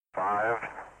5,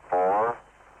 4,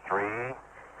 3,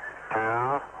 2,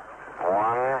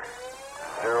 1,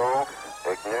 0,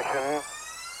 ignition,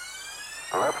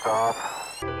 liftoff.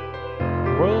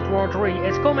 World War III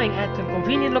is coming at a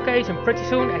convenient location pretty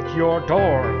soon at your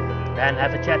door. Then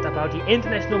have a chat about the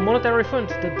International Monetary Fund,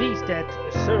 the beast that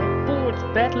supports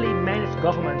badly managed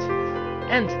governments.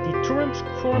 And the Trump's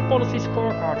foreign policy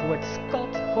scorecard with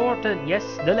Scott Horton. Yes,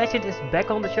 the legend is back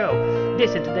on the show.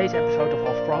 This is today's episode of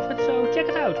Off Profit, so check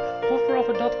it out.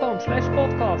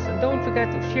 offprofit.com/podcast. And don't forget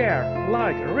to share,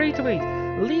 like, retweet,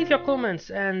 leave your comments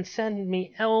and send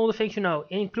me all the things you know,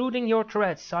 including your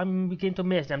threads. I begin to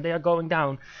miss them, they are going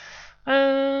down.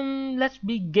 Let's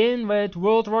begin with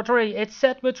World War III. It's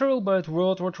sad but true, but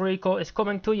World War III is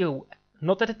coming to you.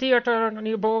 Not at the theater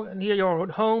near your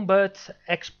home, but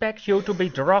expect you to be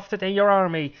drafted in your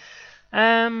army.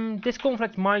 This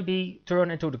conflict might be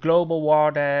turned into the global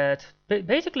war that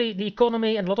basically the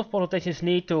economy and a lot of politicians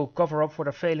need to cover up for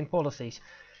their failing policies.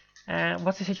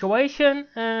 What's the situation?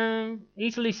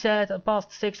 Easily said, the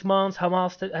past 6 months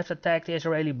Hamas has attacked the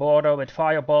Israeli border with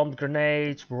firebombs,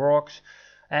 grenades, rocks.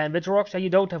 And with rocks you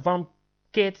don't have one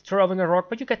kid throwing a rock,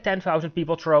 but you get 10,000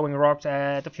 people throwing rocks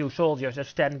at a few soldiers just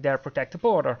standing there to protect the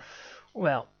border.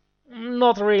 Well,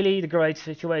 not really the great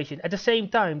situation. At the same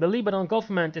time, the Lebanon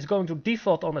government is going to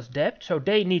default on its debt, so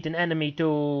they need an enemy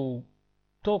to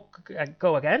go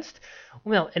against.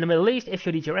 Well, in the Middle East, if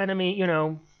you need your enemy, you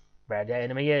know where the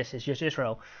enemy is. It's just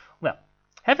Israel. Well,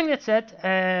 having that said,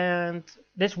 and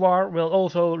this war will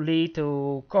also lead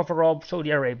to cover up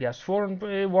Saudi Arabia's foreign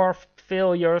war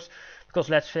failures. Because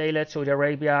let's face it, Saudi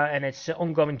Arabia and its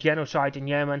ongoing genocide in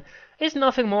Yemen is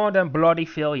nothing more than bloody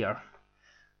failure.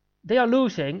 They are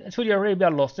losing. Saudi Arabia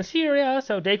lost in Syria,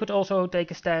 so they could also take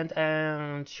a stand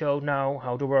and show now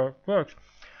how the world works.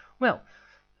 Well,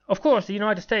 of course, the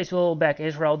United States will back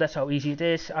Israel. That's how easy it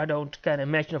is. I can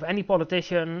imagine of any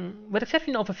politician, with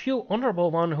exception of a few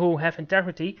honorable ones who have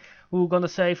integrity, who are gonna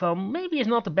say, maybe it's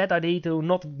not a bad idea to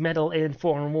not meddle in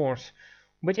foreign wars.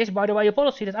 Which is, by the way, a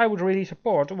policy that I would really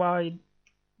support. Why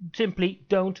simply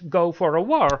don't go for a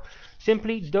war.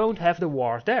 Simply don't have the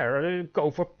wars there.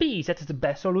 Go for peace. That is the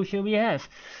best solution we have.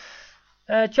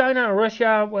 China and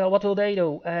Russia, well, what will they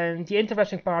do? And the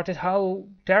interesting part is how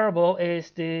terrible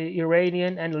is the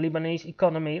Iranian and the Lebanese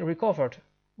economy recovered.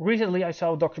 Recently I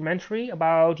saw a documentary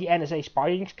about the NSA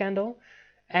spying scandal.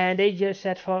 And they just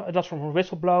said, it was from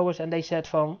whistleblowers, and they said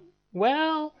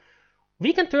well,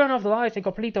 we can turn off the lights and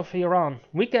complete of Iran.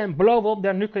 We can blow up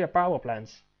their nuclear power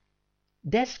plants.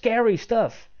 That's scary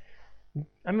stuff.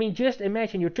 I mean, just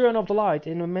imagine you turn off the light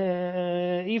in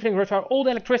the evening rush hour, all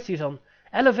the electricity is on.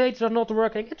 Elevators are not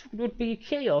working. It would be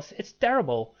chaos. It's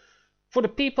terrible for the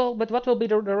people. But what will be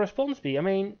the response be? I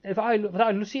mean, if I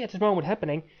see at this moment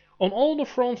happening, on all the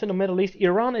fronts in the Middle East,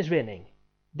 Iran is winning.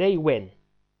 They win.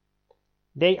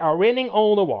 They are winning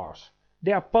all the wars.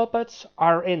 Their puppets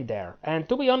are in there. And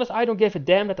to be honest, I don't give a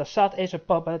damn that Assad is a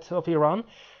puppet of Iran.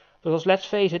 Because let's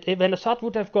face it, when Assad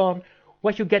would have gone,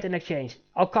 what you get in exchange?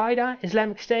 Al-Qaeda?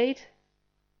 Islamic State?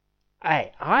 I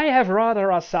have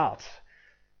rather Assad.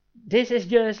 This is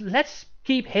just, let's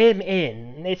keep him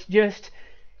in. It's just,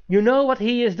 you know what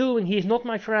he is doing. He is not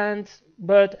my friend.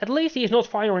 But at least he is not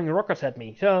firing rockets at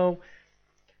me. So,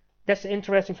 that's the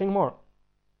interesting thing more.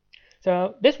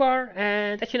 So this war,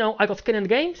 and as you know, I got skin in the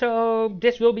game, so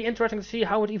this will be interesting to see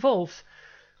how it evolves.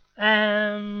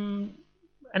 And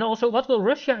also, what will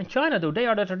Russia and China do? They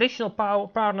are the traditional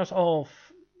partners of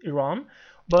Iran,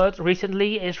 but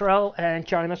recently Israel and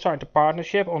China signed a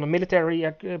partnership on a military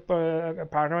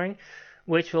partnering,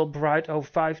 which will provide over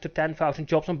 5,000 to 10,000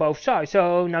 jobs on both sides.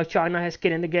 So now China has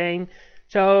skin in the game.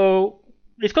 So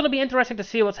it's going to be interesting to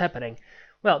see what's happening.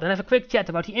 Well, then have a quick chat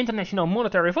about the International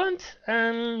Monetary Fund,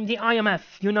 the IMF,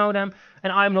 you know them,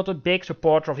 and I'm not a big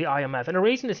supporter of the IMF, and the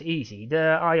reason is easy.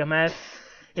 The IMF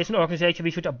is an organization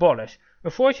we should abolish.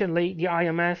 Unfortunately, the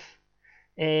IMF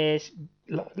is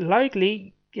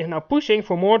likely pushing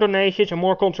for more donations and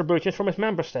more contributions from its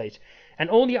member states. And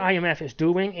all the IMF is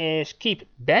doing is keep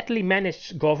badly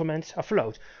managed governments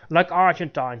afloat, like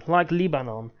Argentina, like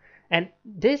Lebanon. And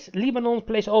this Lebanon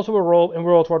plays also a role in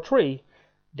World War III.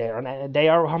 They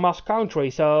are a Hamas country,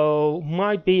 so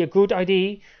might be a good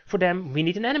idea for them. We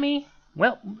need an enemy.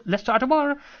 Well, let's start a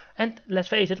war. And let's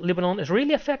face it, Lebanon is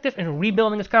really effective in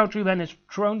rebuilding its country when it's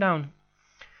thrown down.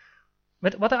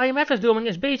 But what the IMF is doing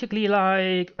is basically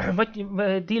like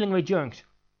dealing with junks.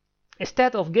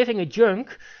 Instead of giving a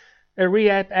junk a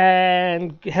rehab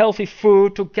and healthy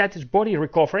food to get his body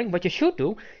recovering, what you should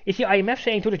do is the IMF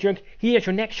saying to the junk, here's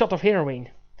your next shot of heroin.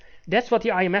 That's what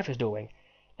the IMF is doing.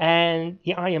 And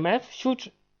the IMF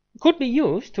should could be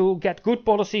used to get good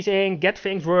policies in, get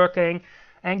things working,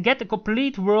 and get the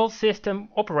complete world system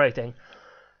operating.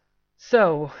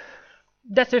 So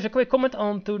that's just a quick comment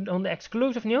on the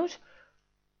exclusive news.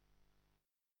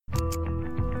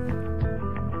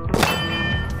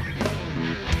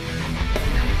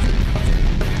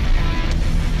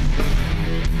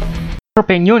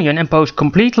 European Union imposed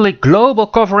completely global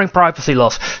covering privacy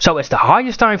laws, so it's the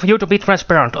highest time for you to be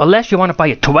transparent, unless you want to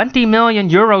pay a 20 million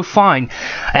euro fine.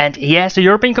 And yes, the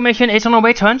European Commission is on a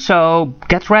witch hunt, so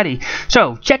get ready.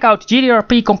 So check out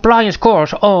GDRP compliance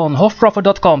course on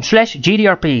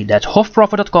hofprofit.com/GDRP. That's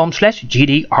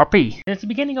hofprofit.com/GDRP. Since the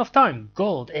beginning of time,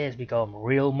 gold has become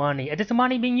real money. It is the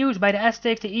money being used by the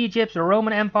Aztecs, the Egypts, the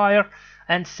Roman Empire,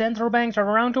 and central banks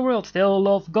around the world still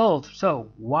love gold.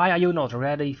 So why are you not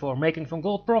ready for making some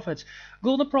gold profits?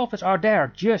 Golden profits are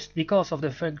there just because of the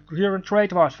current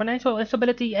trade wars, financial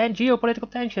instability and geopolitical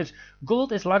tensions.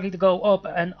 Gold is likely to go up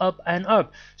and up and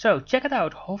up. So check it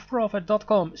out,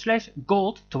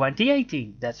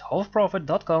 hofprofit.com/gold2018. That's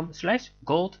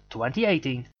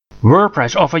hofprofit.com/gold2018.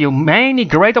 WordPress offers you many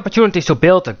great opportunities to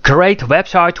build a great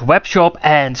website, web shop,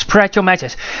 and spread your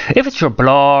message. If it's your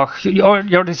blog or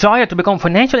your desire to become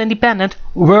financially independent,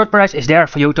 WordPress is there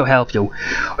for you to help you.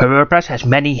 WordPress has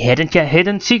many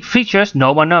hidden features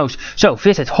no one knows. So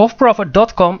visit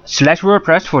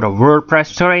hofprofit.com/WordPress for the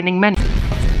WordPress training menu.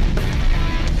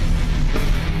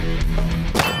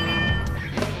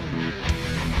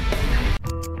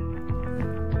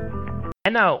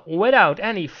 And now, without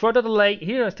any further delay,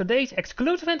 here is today's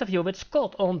exclusive interview with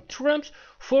Scott on Trump's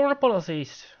foreign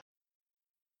policies.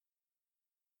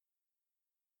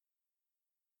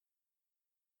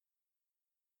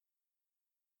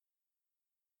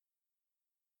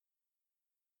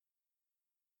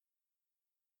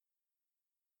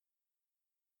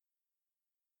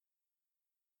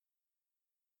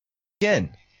 Again.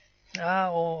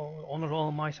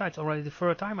 On my side, it's already the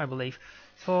third time, I believe.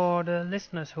 For the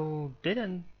listeners who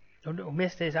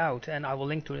missed this out, and I will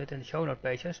link to it in the show note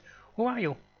pages. Who are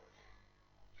you?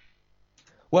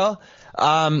 Well,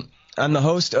 I'm the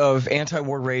host of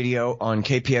Anti-War Radio on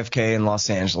KPFK in Los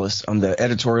Angeles. I'm the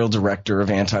editorial director of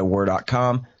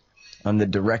antiwar.com. I'm the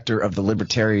director of the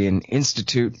Libertarian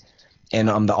Institute, and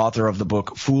I'm the author of the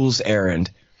book Fool's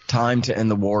Errand: Time to End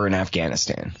the War in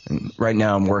Afghanistan. And right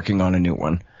now I'm working on a new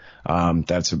one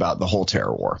that's about the whole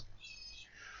terror war.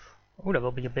 Oh, that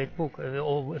will be a big book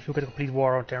if you get a complete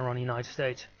war on terror on the United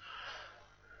States.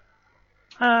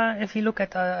 If you look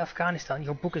at Afghanistan,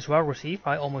 your book is well received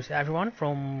by almost everyone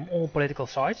from all political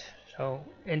sides. So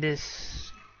in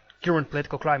this current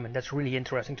political climate, that's really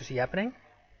interesting to see happening.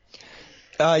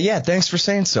 Yeah, thanks for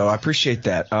saying so. I appreciate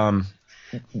that.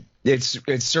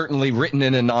 It's certainly written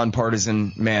in a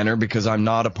nonpartisan manner because I'm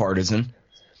not a partisan.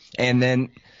 And then,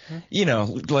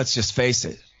 let's just face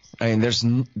it. I mean, there's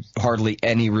hardly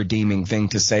any redeeming thing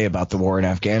to say about the war in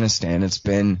Afghanistan. It's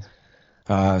been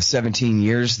 17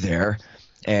 years there,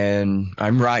 and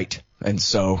I'm right. And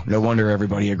so no wonder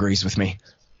everybody agrees with me.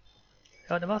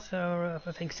 So there was, I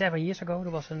think 7 years ago,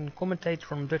 there was a commentator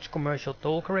from Dutch Commercial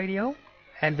Talk Radio.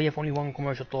 And we have only one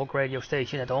commercial talk radio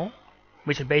station at all,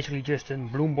 which is basically just a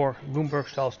Bloomberg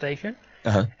style station.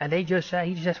 And he just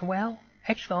says, well,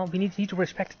 actually, we need to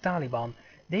respect the Taliban.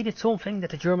 They did something that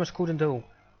the Germans couldn't do.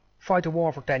 Fight a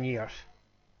war for 10 years.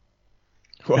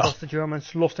 Well, because the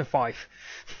Germans lost in 5.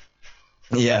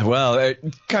 Yeah, well,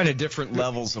 kind of different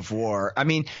levels of war. I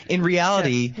mean, in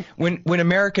reality, when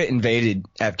America invaded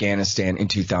Afghanistan in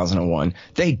 2001,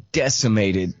 they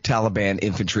decimated Taliban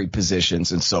infantry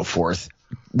positions and so forth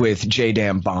with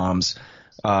JDAM bombs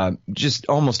just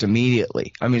almost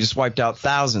immediately. I mean, just wiped out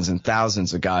thousands and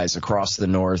thousands of guys across the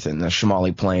north and the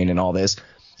Shamali Plain and all this.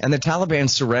 And the Taliban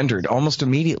surrendered almost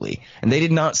immediately. And they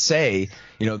did not say,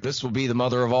 this will be the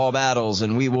mother of all battles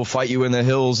and we will fight you in the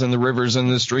hills and the rivers and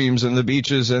the streams and the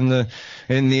beaches and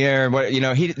in the air.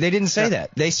 They didn't say that.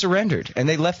 They surrendered and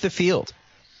they left the field.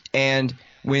 And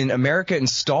when America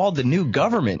installed the new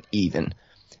government even,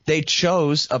 they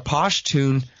chose a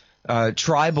Pashtun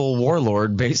tribal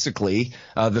warlord, basically,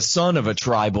 the son of a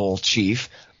tribal chief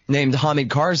named Hamid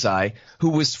Karzai,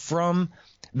 who was from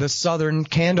the southern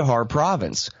Kandahar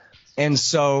province. And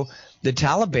so the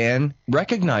Taliban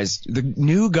recognized the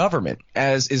new government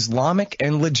as Islamic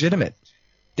and legitimate.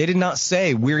 They did not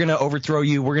say, we're going to overthrow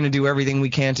you, we're going to do everything we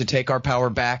can to take our power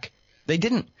back. They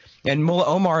didn't. And Mullah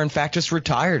Omar, in fact, just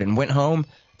retired and went home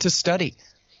to study.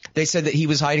 They said that he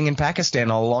was hiding in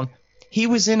Pakistan all along. He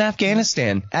was in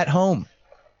Afghanistan at home.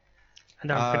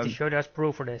 And I'm pretty sure there's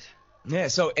proof for this. Yeah,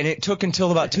 and it took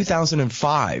until about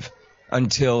 2005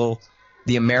 until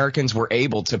the Americans were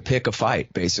able to pick a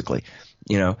fight, basically.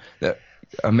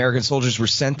 American soldiers were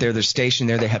sent there. They're stationed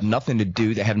there. They have nothing to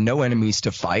do. They have no enemies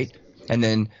to fight. And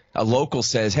then a local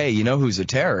says, hey, you know who's a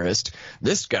terrorist?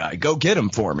 This guy. Go get him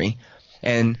for me.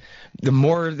 And the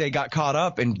more they got caught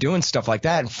up in doing stuff like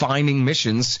that and finding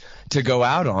missions to go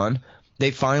out on,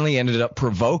 they finally ended up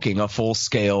provoking a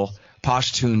full-scale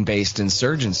Pashtun-based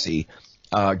insurgency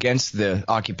against the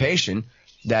occupation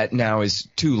that now is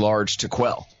too large to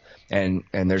quell. And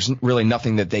there's really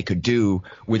nothing that they could do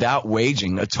without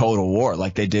waging a total war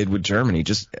like they did with Germany,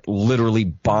 just literally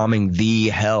bombing the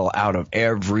hell out of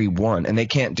everyone. And they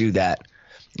can't do that.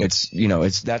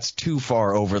 That's too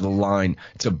far over the line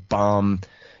to bomb,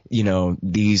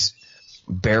 these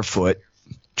barefoot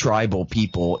tribal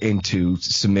people into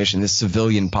submission, this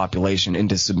civilian population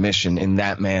into submission in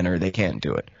that manner. They can't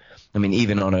do it. I mean,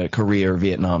 even on a Korea or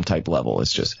Vietnam type level,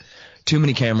 it's just too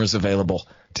many cameras available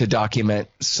to document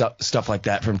stuff like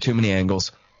that from too many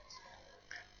angles.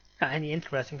 And the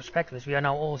interesting perspective is we are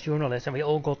now all journalists and we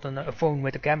all got a phone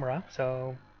with a camera,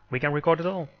 so we can record it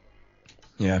all.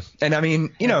 Yeah. And I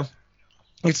mean,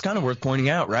 it's kind of worth pointing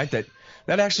out, right,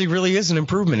 that actually really is an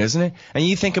improvement, isn't it? And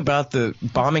you think about the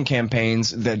bombing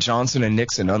campaigns that Johnson and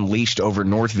Nixon unleashed over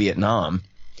North Vietnam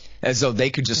as though they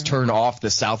could just turn off the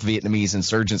South Vietnamese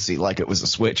insurgency like it was a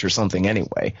switch or something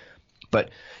anyway. But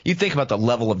you think about the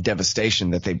level of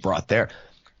devastation that they brought there.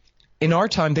 In our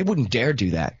time, they wouldn't dare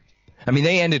do that. I mean,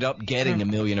 they ended up getting 1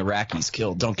 million Iraqis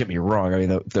killed. Don't get me wrong. I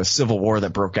mean, the civil war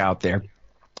that broke out there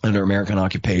under American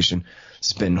occupation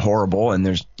has been horrible, and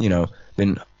there's,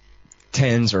 been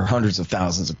tens or hundreds of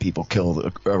thousands of people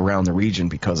killed around the region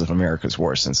because of America's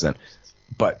war since then.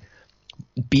 But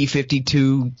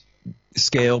B-52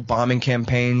 scale bombing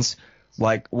campaigns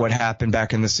like what happened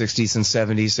back in the 60s and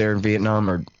 70s there in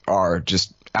Vietnam are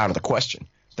just out of the question,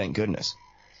 thank goodness.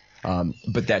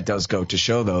 But that does go to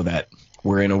show, though, that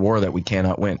we're in a war that we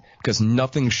cannot win, because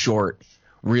nothing short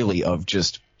really of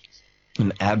just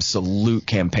an absolute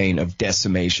campaign of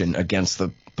decimation against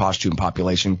the Pashtun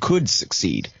population could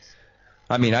succeed.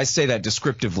 I mean, I say that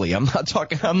descriptively. I'm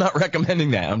not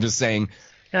recommending that. I'm just saying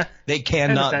they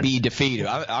cannot be defeated.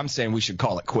 I'm saying we should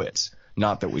call it quits,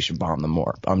 not that we should bomb them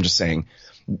more. I'm just saying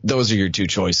those are your two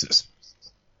choices.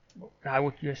 I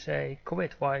would just say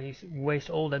quit. Why waste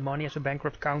all that money as a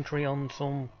bankrupt country on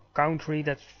some country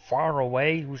that's far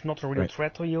away, who's not a real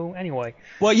threat to you anyway?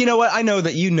 Well, you know what? I know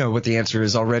that you know what the answer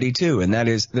is already, too, and that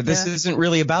is that this isn't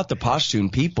really about the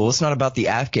Pashtun people. It's not about the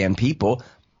Afghan people.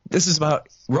 This is about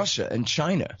Russia and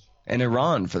China and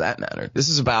Iran, for that matter. This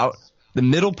is about the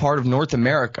middle part of North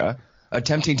America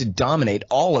attempting to dominate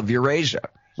all of Eurasia.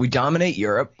 We dominate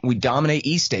Europe, we dominate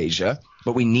East Asia,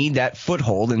 but we need that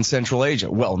foothold in Central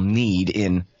Asia. Well, need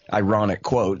in ironic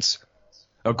quotes,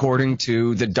 according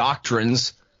to the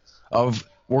doctrines of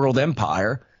world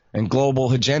empire and global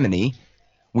hegemony.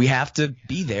 We have to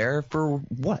be there for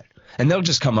what? And they'll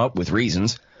just come up with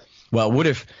reasons. Well, what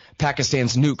if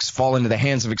Pakistan's nukes fall into the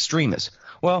hands of extremists?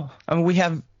 Well, I mean, we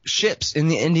have ships in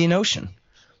the Indian Ocean.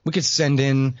 We could send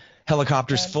in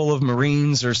helicopters full of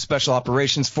Marines or Special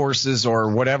Operations Forces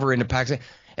or whatever into Pakistan.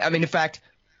 I mean, in fact,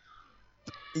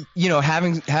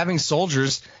 having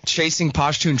soldiers chasing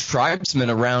Pashtun tribesmen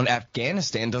around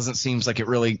Afghanistan doesn't seem like it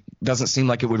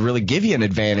would really give you an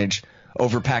advantage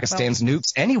over Pakistan's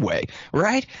nukes anyway,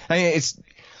 right? I mean,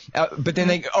 but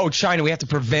then China, we have to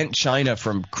prevent China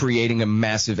from creating a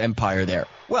massive empire there.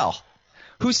 Well,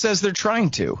 who says they're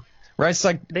trying to? Right?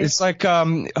 It's like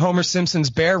Homer Simpson's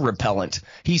bear repellent.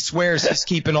 He swears he's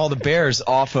keeping all the bears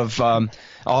off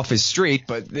his street,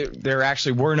 but there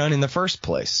actually were none in the first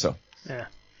place. So yeah,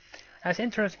 it's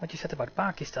interesting what you said about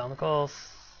Pakistan, because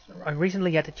I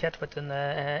recently had a chat with an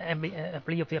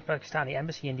employee of the Pakistani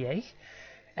embassy in The Hague,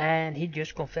 and he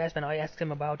just confessed when I asked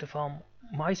him about the film.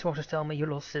 My sources tell me you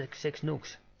lost six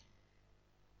nukes.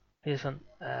 He's from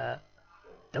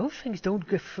those things don't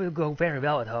go very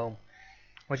well at home.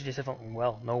 Which is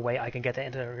well, no way I can get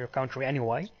into your country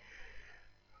anyway.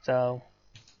 So.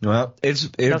 Well,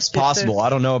 it's possible. I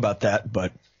don't know about that,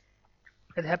 but.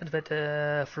 It happened with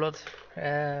the flood.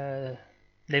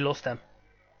 They lost them.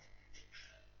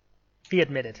 He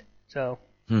admitted. So,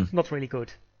 not really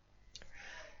good.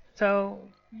 So,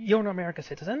 you're an American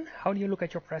citizen. How do you look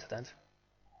at your president?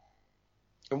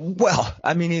 Well,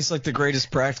 I mean, he's like the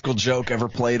greatest practical joke ever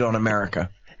played on America.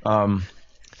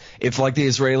 If, like the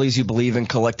Israelis, you believe in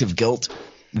collective guilt,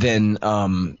 then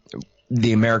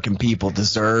the American people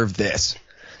deserve this.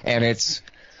 And it's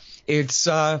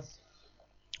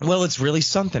really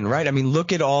something, right? I mean,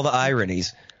 look at all the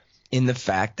ironies in the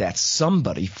fact that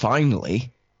somebody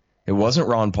finally, it wasn't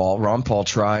Ron Paul. Ron Paul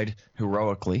tried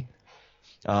heroically.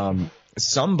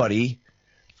 Somebody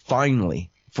finally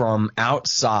from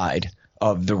outside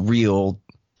of the real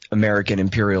American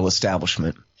imperial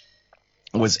establishment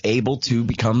was able to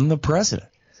become the president.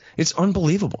 It's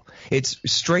unbelievable. It's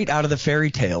straight out of the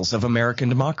fairy tales of American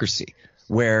democracy,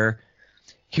 where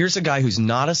here's a guy who's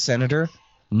not a senator,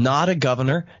 not a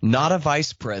governor, not a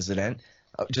vice president,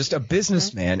 just a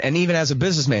businessman. And even as a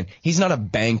businessman, he's not a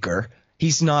banker.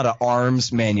 He's not an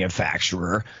arms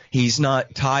manufacturer. He's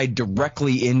not tied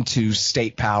directly into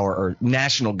state power or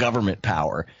national government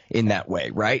power in that way,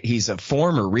 right? He's a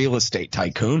former real estate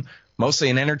tycoon, mostly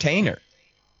an entertainer.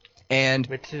 And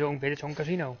with his own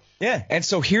casino. Yeah, and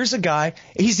so here's a guy,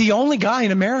 he's the only guy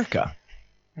in America,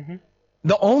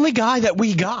 the only guy that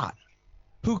we got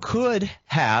who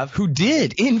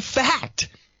did, in fact,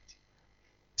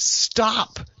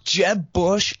 stop Jeb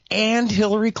Bush and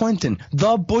Hillary Clinton,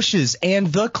 the Bushes and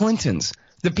the Clintons,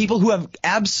 the people who have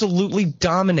absolutely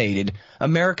dominated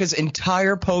America's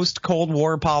entire post-Cold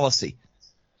War policy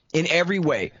in every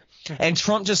way. And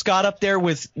Trump just got up there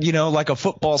with, like a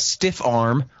football stiff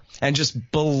arm and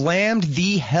just blamed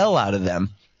the hell out of them.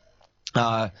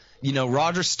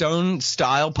 Roger Stone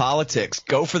style politics,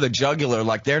 go for the jugular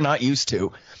like they're not used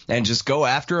to and just go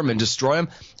after them and destroy them.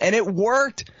 And it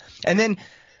worked. And then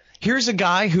here's a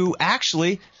guy who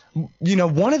actually,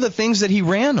 one of the things that he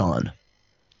ran on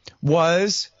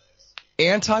was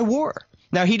anti-war.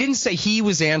 Now, he didn't say he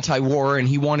was anti-war and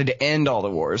he wanted to end all the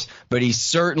wars, but he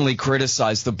certainly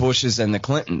criticized the Bushes and the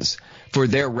Clintons for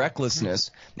their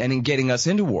recklessness and in getting us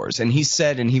into wars. And he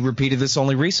said, and he repeated this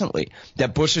only recently,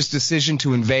 that Bush's decision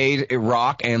to invade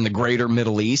Iraq and the greater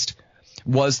Middle East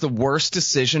was the worst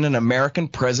decision an American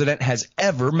president has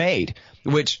ever made,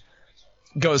 which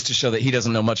goes to show that he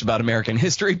doesn't know much about American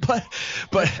history, but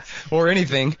or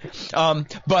anything.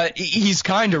 But he's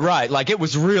kind of right. Like, it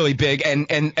was really big, and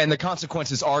the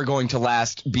consequences are going to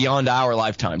last beyond our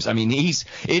lifetimes. I mean,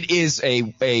 it is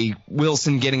a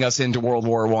Wilson getting us into World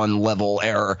War I level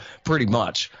error, pretty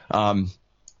much.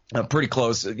 Pretty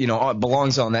close.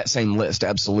 Belongs on that same list,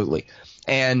 absolutely.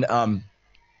 And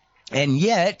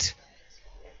yet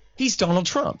he's Donald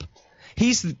Trump.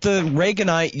 He's the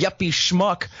Reaganite yuppie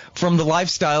schmuck from the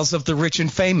lifestyles of the rich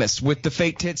and famous, with the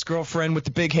fake tits girlfriend with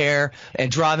the big hair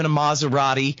and driving a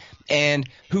Maserati, and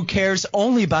who cares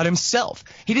only about himself.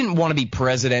 He didn't want to be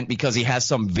president because he has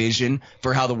some vision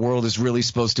for how the world is really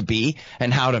supposed to be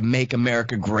and how to make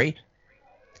America great.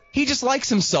 He just likes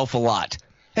himself a lot.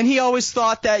 And he always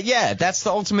thought that, that's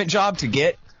the ultimate job to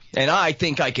get. And I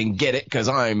think I can get it because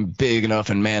I'm big enough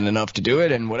and man enough to do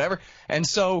it and whatever. And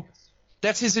so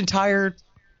that's his entire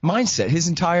mindset, his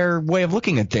entire way of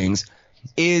looking at things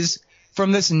is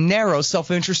from this narrow,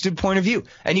 self-interested point of view.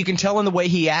 And you can tell in the way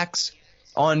he acts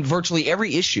on virtually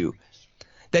every issue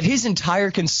that his entire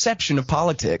conception of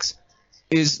politics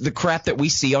is the crap that we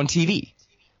see on TV,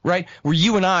 right? Where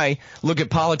you and I look at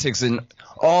politics in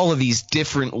all of these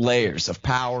different layers of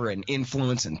power and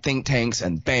influence and think tanks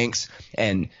and banks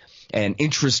and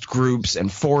interest groups and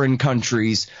foreign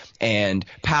countries and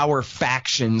power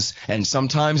factions, and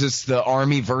sometimes it's the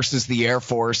Army versus the Air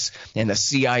Force and the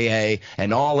CIA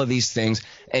and all of these things.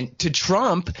 And to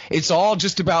Trump, it's all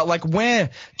just about like,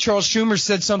 when Charles Schumer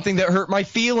said something that hurt my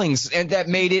feelings and that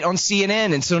made it on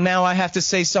CNN, and so now I have to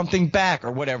say something back,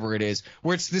 or whatever it is,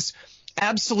 where it's this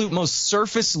absolute most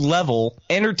surface level,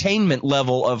 entertainment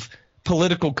level of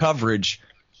political coverage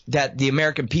that the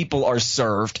American people are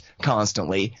served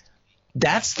constantly.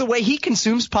 That's the way he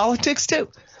consumes politics, too.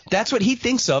 That's what he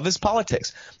thinks of as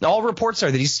politics. All reports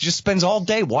are that he just spends all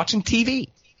day watching TV.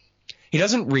 He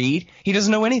doesn't read. He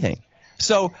doesn't know anything.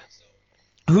 So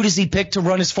who does he pick to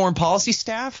run his foreign policy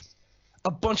staff?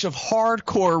 A bunch of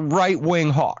hardcore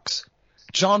right-wing hawks.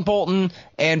 John Bolton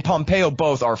and Pompeo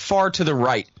both are far to the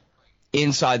right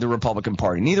inside the Republican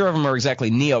Party. Neither of them are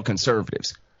exactly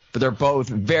neoconservatives, but they're both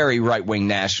very right-wing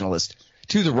nationalists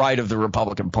to the right of the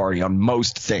Republican Party on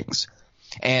most things.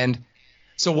 And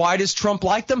so why does Trump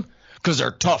like them? Because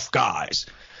they're tough guys,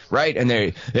 right? And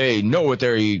they know what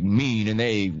they mean, and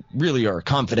they really are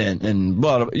confident and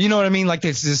blah, blah, blah. You know what I mean? Like,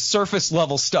 this surface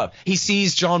level stuff. He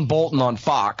sees John Bolton on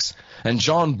Fox, and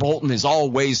John Bolton is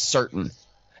always certain.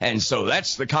 And so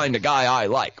that's the kind of guy I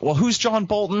like. Well, who's John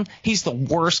Bolton? He's the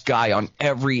worst guy on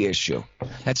every issue.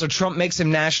 And so Trump makes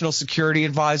him national security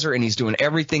advisor, and he's doing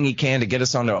everything he can to get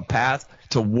us onto a path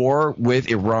to war with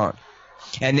Iran.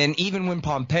 And then even when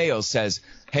Pompeo says,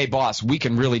 hey, boss, we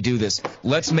can really do this,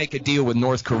 let's make a deal with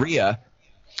North Korea,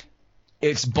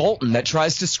 it's Bolton that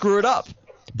tries to screw it up.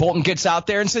 Bolton gets out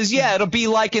there and says, it'll be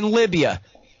like in Libya,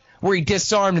 where he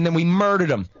disarmed and then we murdered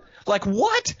him. Like,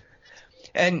 what?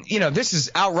 And, this is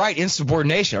outright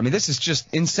insubordination. I mean, this is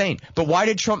just insane. But why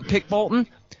did Trump pick Bolton?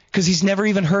 Because he's never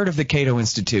even heard of the Cato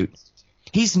Institute.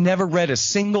 He's never read a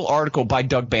single article by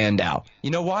Doug Bandow.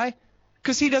 You know why?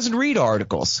 Because he doesn't read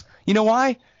articles. You know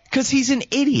why? Because he's an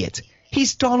idiot.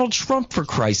 He's Donald Trump, for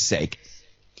Christ's sake.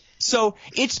 So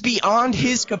it's beyond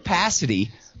his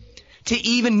capacity to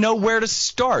even know where to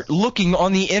start looking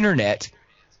on the internet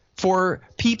for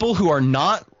people who are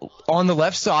not on the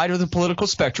left side of the political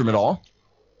spectrum at all,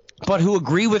 but who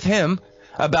agree with him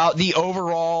about the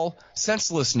overall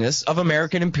senselessness of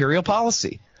American imperial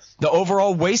policy, the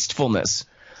overall wastefulness.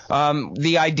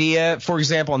 The idea, for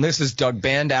example, and this is Doug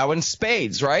Bandow in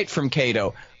spades, right, from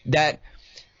Cato, that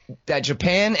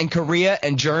Japan and Korea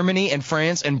and Germany and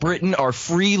France and Britain are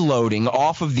freeloading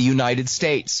off of the United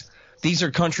States. These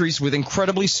are countries with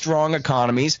incredibly strong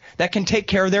economies that can take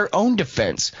care of their own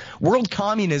defense. World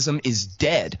communism is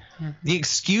dead. The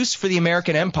excuse for the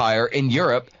American empire in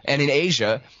Europe and in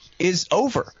Asia is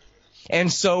over.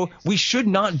 And so we should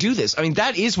not do this. I mean,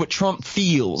 that is what Trump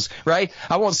feels, right?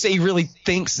 I won't say he really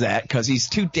thinks that because he's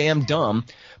too damn dumb,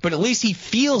 but at least he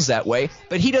feels that way.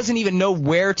 But he doesn't even know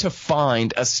where to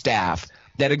find a staff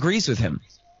that agrees with him.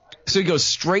 So he goes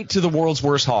straight to the world's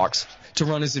worst hawks to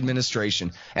run his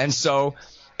administration. And so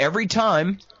every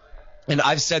time, and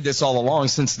I've said this all along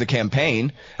since the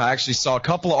campaign, I actually saw a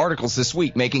couple of articles this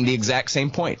week making the exact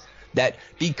same point, that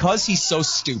because he's so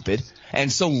stupid and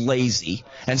so lazy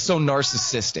and so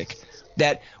narcissistic,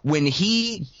 that when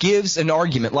he gives an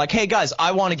argument like, hey, guys,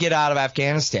 I want to get out of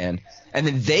Afghanistan, and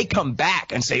then they come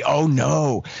back and say, oh,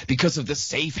 no, because of the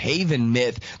safe haven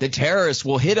myth, the terrorists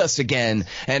will hit us again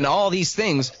and all these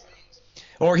things.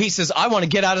 Or he says, I want to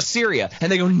get out of Syria.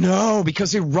 And they go, no,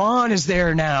 because Iran is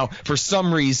there now for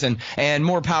some reason and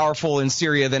more powerful in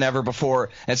Syria than ever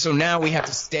before. And so now we have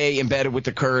to stay embedded with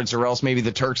the Kurds or else maybe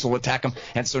the Turks will attack them.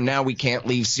 And so now we can't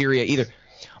leave Syria either.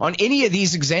 On any of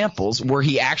these examples where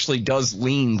he actually does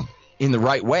lean in the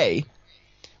right way,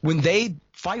 when they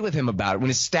fight with him about it, when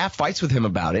his staff fights with him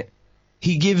about it,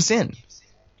 he gives in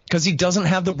because he doesn't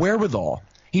have the wherewithal.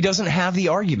 He doesn't have the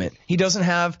argument. He doesn't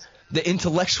have the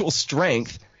intellectual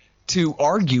strength to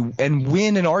argue and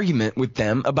win an argument with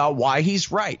them about why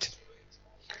he's right.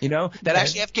 You know, that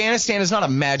actually Afghanistan is not a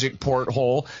magic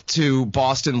porthole to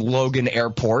Boston Logan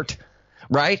Airport,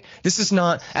 right?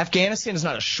 Afghanistan is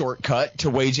not a shortcut to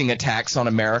waging attacks on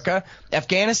America.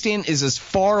 Afghanistan is as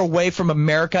far away from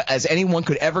America as anyone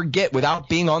could ever get without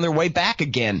being on their way back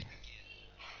again.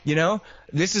 You know,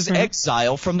 this is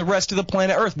exile from the rest of the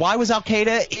planet Earth. Why was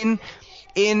Al-Qaeda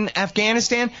in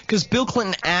Afghanistan? Because Bill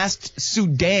Clinton asked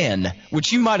Sudan,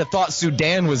 which you might have thought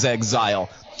Sudan was exile.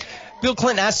 Bill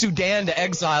Clinton asked Sudan to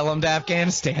exile him to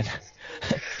Afghanistan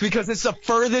because it's the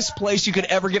furthest place you could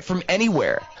ever get from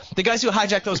anywhere. The guys who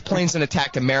hijacked those planes and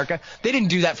attacked America, they didn't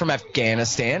do that from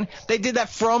Afghanistan. They did that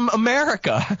from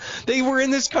America. They were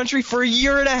in this country for a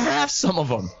year and a half, some of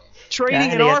them,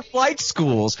 training in our flight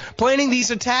schools, planning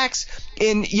these attacks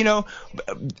in, you know,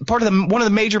 one of the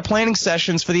major planning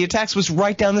sessions for the attacks was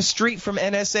right down the street from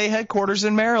NSA headquarters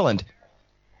in Maryland.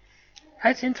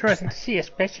 It's interesting to see,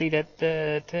 especially that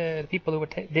the people who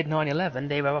did 9/11,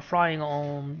 they were flying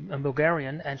on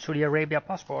Bulgarian and Saudi Arabia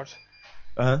passports.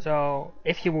 So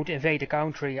if you would invade a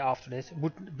country after this,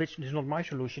 which is not my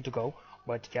solution to go,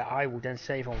 but yeah, I would then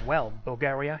say from, well,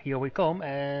 Bulgaria, here we come,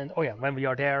 and oh yeah, when we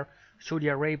are there, Saudi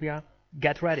Arabia,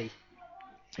 get ready.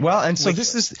 Well, and so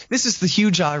this is the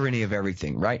huge irony of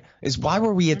everything, right? Is why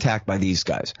were we attacked by these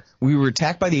guys? We were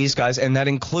attacked by these guys, and that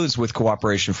includes with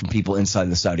cooperation from people inside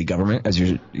the Saudi government, as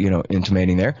you're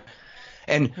intimating there.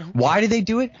 And why did they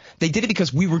do it? They did it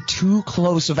because we were too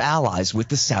close of allies with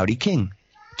the Saudi king.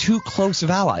 Too close of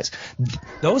allies.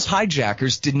 Those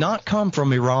hijackers did not come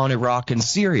from Iran, Iraq, and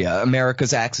Syria,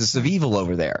 America's axis of evil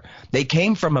over there. They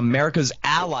came from America's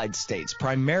allied states,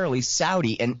 primarily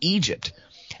Saudi and Egypt.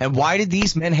 And why did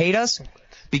these men hate us?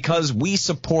 Because we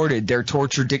supported their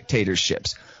torture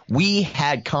dictatorships. We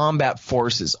had combat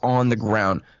forces on the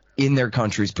ground in their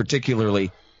countries, particularly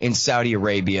in Saudi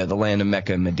Arabia, the land of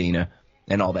Mecca and Medina,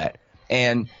 and all that.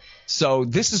 And so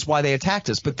this is why they attacked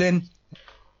us. But then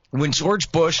when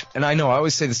George Bush, and I know I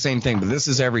always say the same thing, but this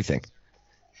is everything.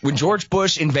 When George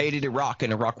Bush invaded Iraq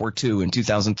in Iraq War II in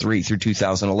 2003 through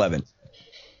 2011,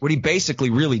 what he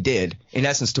basically really did, in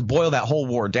essence, to boil that whole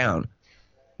war down,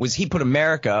 was he put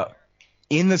America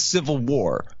in the civil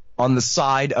war on the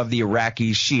side of the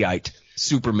Iraqi Shiite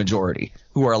supermajority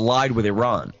who are allied with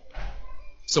Iran.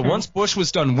 So once Bush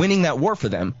was done winning that war for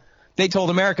them, they told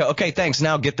America, okay, thanks,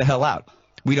 now get the hell out.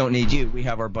 We don't need you. We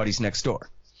have our buddies next door.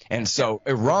 And so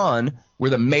Iran were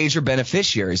the major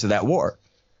beneficiaries of that war.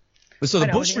 So the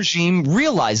Bush regime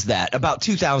realized that about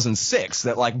 2006,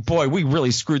 that like, boy, we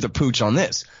really screwed the pooch on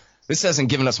this. This hasn't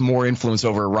given us more influence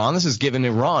over Iran. This has given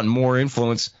Iran more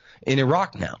influence in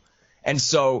Iraq now. And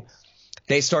so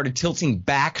they started tilting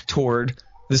back toward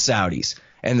the Saudis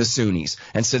and the Sunnis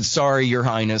and said, sorry, Your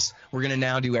Highness, we're going to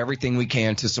now do everything we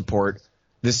can to support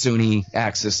the Sunni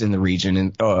axis in the region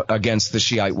and against the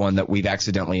Shiite one that we've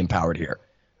accidentally empowered here.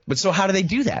 But so how do they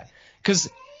do that? Because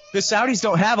the Saudis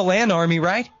don't have a land army,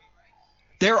 right?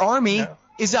 Their army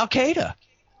is Al-Qaeda.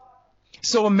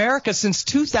 So America, since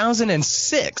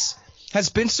 2006, has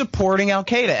been supporting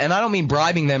Al-Qaeda. And I don't mean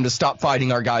bribing them to stop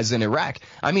fighting our guys in Iraq.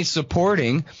 I mean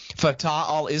supporting Fatah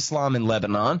al-Islam in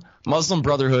Lebanon, Muslim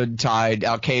Brotherhood-tied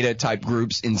Al-Qaeda-type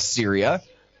groups in Syria,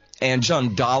 and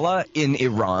Jandala in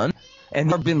Iran,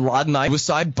 and bin Laden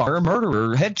suicide bomber,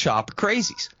 murderer, head chop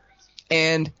crazies.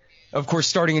 And, of course,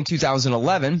 starting in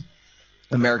 2011,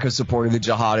 America supported the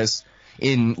jihadists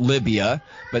in Libya,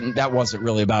 but that wasn't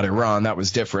really about Iran. That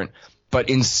was different. But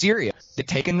in Syria, they've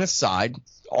taken this side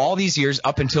all these years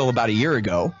up until about a year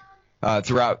ago,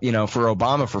 throughout, for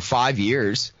Obama for 5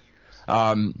 years,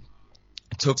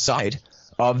 took side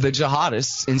of the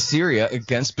jihadists in Syria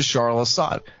against Bashar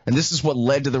al-Assad. And this is what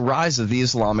led to the rise of the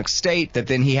Islamic State, that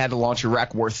then he had to launch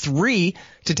Iraq War III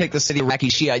to take the city of Iraqi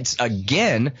Shiites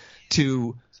again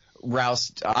to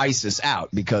roust ISIS out,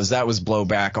 because that was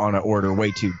blowback on an order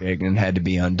way too big and had to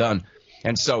be undone.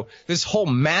 And so this whole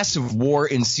massive war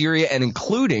in Syria, and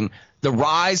including the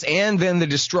rise and then the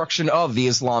destruction of the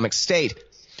Islamic State,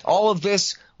 all of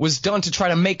this was done to try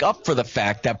to make up for the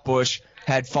fact that Bush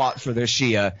had fought for the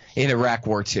Shia in Iraq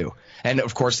War II. And,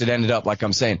 of course, it ended up, like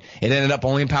I'm saying, it ended up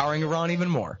only empowering Iran even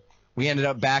more. We ended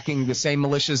up backing the same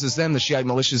militias as them, the Shiite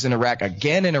militias in Iraq,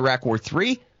 again in Iraq War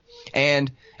III.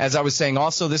 And as I was saying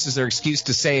also, this is their excuse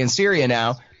to say in Syria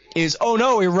now is, oh,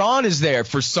 no, Iran is there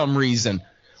for some reason.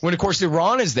 When, of course,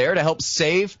 Iran is there to help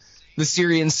save the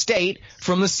Syrian state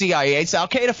from the CIA's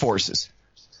Al-Qaeda forces.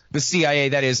 The CIA,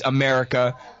 that is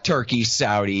America, Turkey,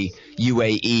 Saudi,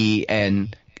 UAE,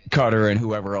 and Qatar, and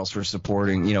whoever else were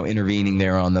supporting, intervening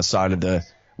there on the side of the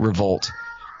revolt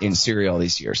in Syria all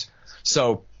these years.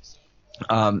 So,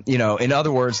 in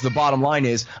other words, the bottom line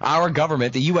is our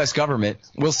government, the U.S. government,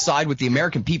 will side with the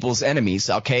American people's enemies,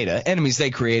 Al-Qaeda, enemies they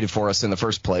created for us in the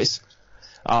first place.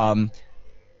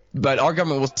 But our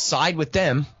government will side with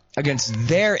them against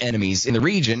their enemies in the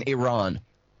region, Iran.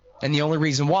 And the only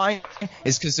reason why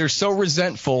is because they're so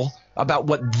resentful about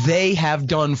what they have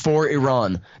done for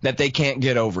Iran that they can't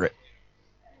get over it.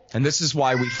 And this is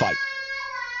why we fight.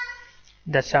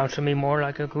 That sounds to me more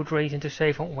like a good reason to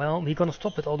say, well, we're going to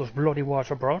stop with all those bloody wars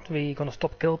abroad. We're going to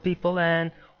stop kill people,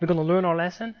 and we're going to learn our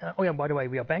lesson. Oh yeah, by the way,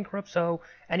 we are bankrupt, so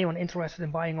anyone interested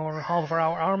in buying half of our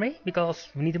army? Because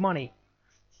we need the money.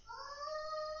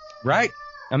 Right.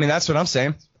 I mean, that's what I'm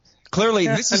saying. Clearly,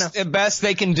 this is the best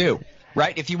they can do.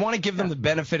 Right? If you want to give them the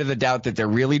benefit of the doubt that they're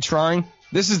really trying,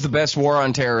 this is the best war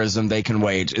on terrorism they can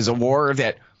wage, is a war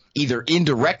that either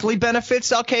indirectly benefits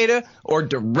Al-Qaeda or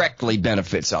directly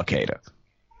benefits Al-Qaeda.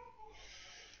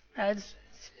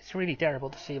 It's really terrible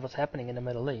to see what's happening in the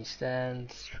Middle East. And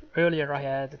earlier I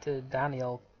had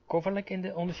Daniel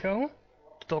Kovalik on the show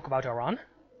to talk about Iran.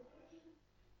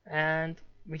 And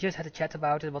we just had a chat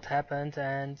about it, what happened,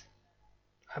 and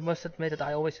I must admit that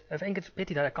I think it's a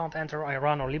pity that I can't enter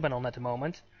Iran or Lebanon at the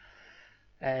moment,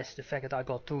 as the fact that I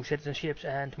got 2 citizenships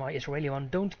and my Israeli one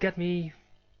don't get me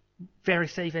very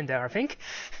safe in there, I think.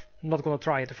 I'm not going to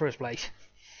try it in the first place.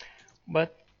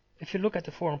 But if you look at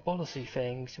the foreign policy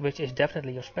things, which is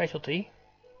definitely your specialty,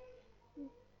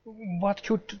 what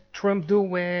should Trump do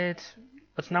with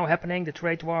what's now happening, the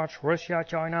trade wars, Russia,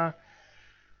 China?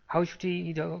 How should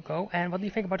he go? And what do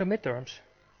you think about the midterms?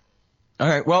 All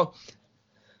right, well,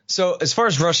 so as far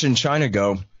as Russia and China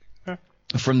go,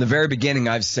 from the very beginning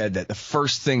I've said that the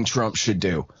first thing Trump should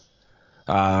do,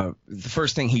 the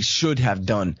first thing he should have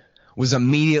done, was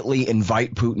immediately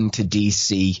invite Putin to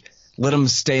D.C., let him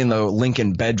stay in the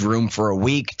Lincoln bedroom for a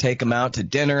week, take him out to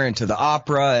dinner and to the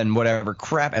opera and whatever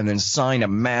crap, and then sign a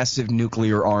massive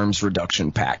nuclear arms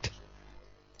reduction pact.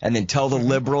 And then tell the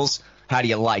liberals, how do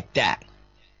you like that?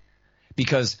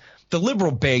 Because the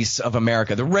liberal base of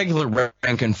America, the regular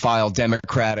rank and file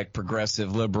Democratic,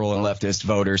 progressive, liberal, and leftist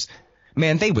voters,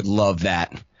 man, they would love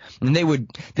that. And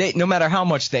they no matter how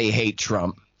much they hate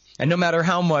Trump, and no matter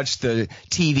how much the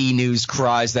TV news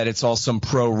cries that it's all some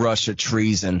pro-Russia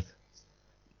treason,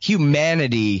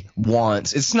 humanity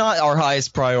wants, it's not our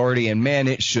highest priority, and man,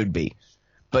 it should be.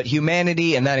 But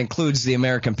humanity, and that includes the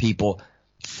American people,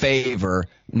 favor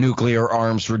nuclear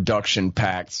arms reduction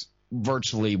pacts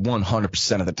virtually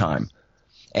 100% of the time.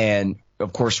 And,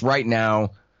 of course, right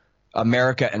now,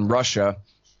 America and Russia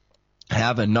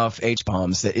have enough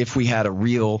H-bombs that if we had a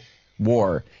real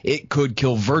war, it could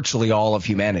kill virtually all of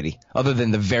humanity, other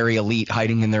than the very elite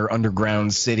hiding in their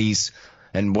underground cities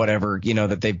and whatever,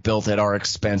 that they've built at our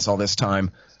expense all this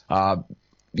time.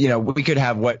 We could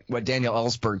have what Daniel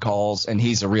Ellsberg calls, and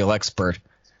he's a real expert,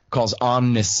 calls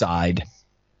omnicide,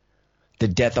 the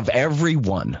death of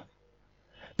everyone.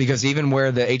 Because even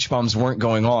where the H-bombs weren't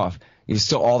going off,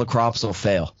 all the crops will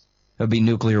fail. It'll be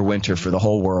nuclear winter for the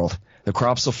whole world. The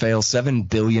crops will fail. 7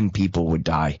 billion people would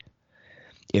die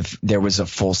if there was a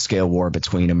full-scale war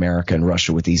between America and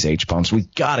Russia with these H-bombs. We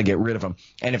got to get rid of them.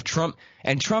 And if Trump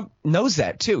knows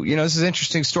that too. This is an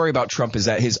interesting story about Trump, is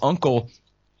that his uncle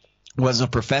was a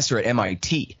professor at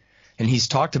MIT, and he's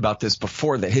talked about this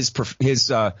before, that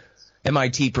his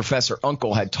MIT professor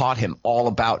uncle had taught him all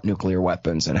about nuclear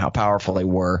weapons and how powerful they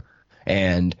were,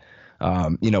 and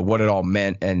what it all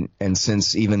meant. And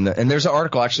since even and there's an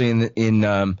article actually in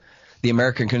the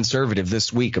American Conservative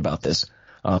this week about this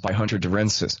by Hunter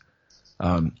Durensis,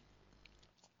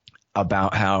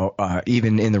 about how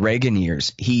even in the Reagan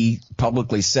years, he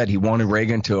publicly said he wanted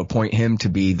Reagan to appoint him to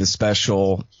be the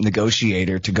special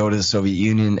negotiator to go to the Soviet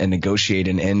Union and negotiate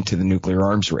an end to the nuclear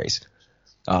arms race,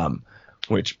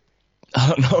 which I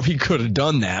don't know if he could have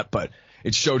done that, but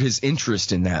it showed his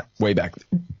interest in that way back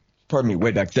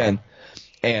then.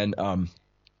 And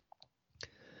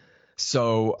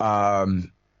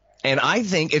and I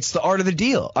think it's the art of the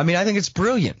deal. I mean, I think it's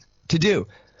brilliant to do.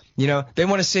 They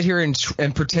want to sit here and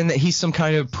pretend that he's some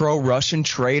kind of pro-Russian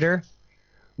traitor.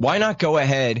 Why not go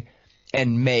ahead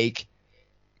and make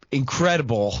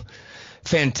incredible,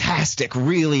 fantastic,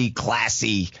 really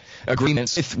classy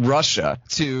agreements with Russia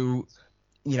to,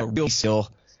 build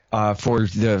still for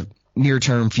the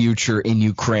near-term future in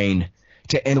Ukraine,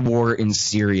 to end the war in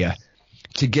Syria,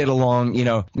 to get along.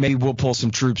 Maybe we'll pull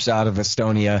some troops out of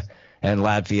Estonia and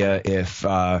Latvia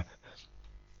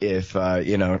if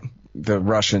the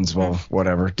Russians will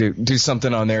do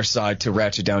something on their side to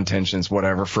ratchet down tensions,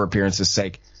 whatever, for appearance's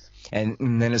sake.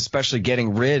 And then especially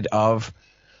getting rid of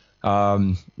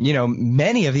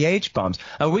many of the H-bombs.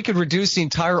 We could reduce the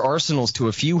entire arsenals to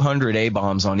a few hundred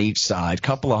A-bombs on each side.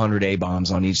 Couple of hundred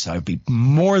A-bombs on each side would be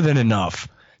more than enough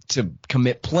to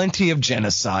commit plenty of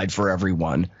genocide for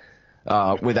everyone,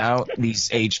 without these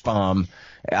H-bomb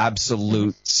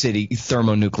absolute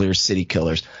thermonuclear city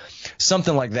killers.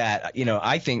 Something like that.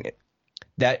 I think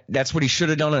that's what he should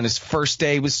have done on his first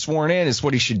day he was sworn in, is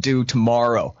what he should do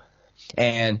tomorrow.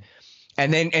 And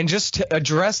just to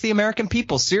address the American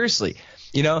people seriously.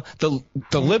 The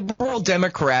liberal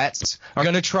Democrats are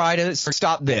going to try to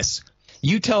stop this.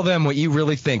 You tell them what you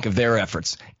really think of their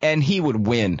efforts, and he would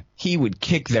win. He would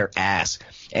kick their ass,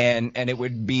 and it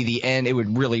would be the end. It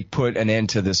would really put an end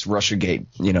to this Russiagate,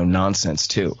 nonsense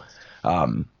too.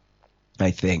 I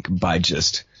think by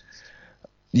just,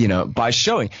 by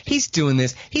showing he's doing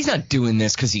this. He's not doing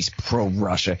this because he's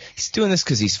pro-Russia. He's doing this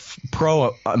because he's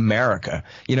pro-America.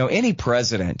 Any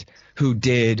president who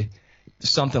did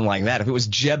something like that, if it was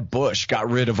Jeb Bush, got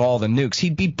rid of all the nukes,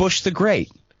 he'd be Bush the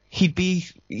Great. He'd be,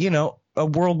 a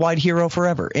worldwide hero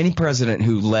forever. Any president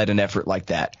who led an effort like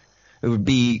that, it would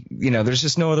be, there's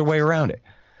just no other way around it.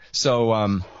 So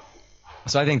I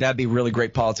think that'd be really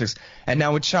great politics. And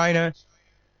now with China,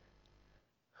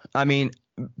 I mean,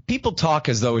 people talk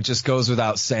as though it just goes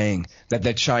without saying that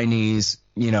the Chinese,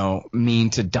 mean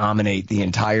to dominate the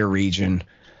entire region,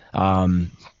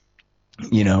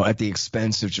 at the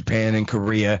expense of Japan and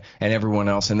Korea and everyone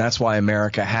else. And that's why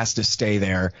America has to stay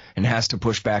there and has to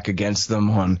push back against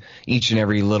them on each and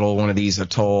every little one of these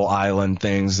atoll island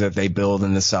things that they build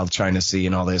in the South China Sea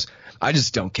and all this. I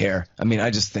just don't care. I mean, I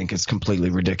just think it's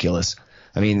completely ridiculous.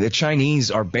 I mean, the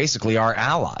Chinese are basically our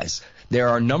allies. They're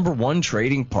our number one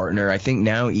trading partner, I think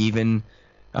now even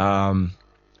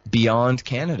beyond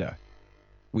Canada.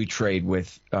 We trade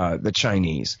with the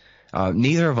Chinese.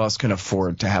 Neither of us can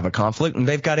afford to have a conflict, and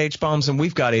they've got H-bombs and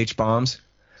we've got H-bombs.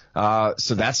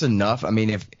 So that's enough. I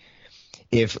mean,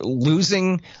 if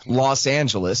losing Los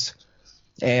Angeles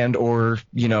and or,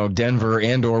 Denver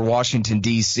and or Washington,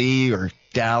 D.C. or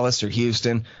Dallas or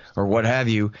Houston or what have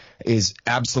you is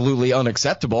absolutely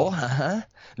unacceptable,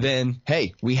 then,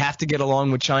 hey, we have to get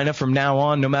along with China from now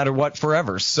on no matter what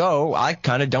forever. So I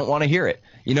kind of don't want to hear it.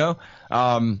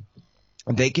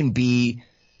 They can be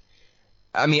 –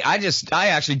 I mean, I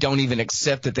actually don't even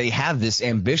accept that they have this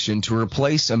ambition to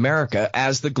replace America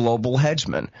as the global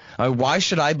hegemon. Why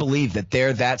should I believe that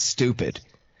they're that stupid?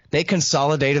 They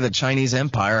consolidated the Chinese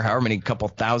empire however many couple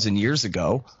thousand years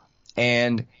ago,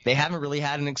 and they haven't really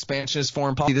had an expansionist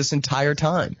foreign policy this entire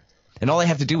time. And all they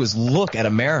have to do is look at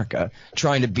America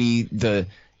trying to be the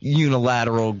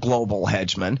unilateral global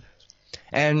hegemon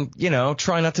and,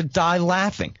 try not to die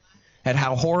laughing. at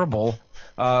how horrible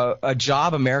a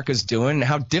job America's doing and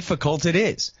how difficult it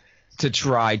is to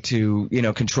try to,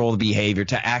 control the behavior,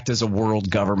 to act as a world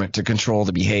government, to control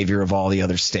the behavior of all the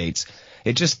other states.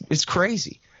 It's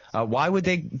crazy. Why would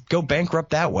they go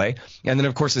bankrupt that way? And then,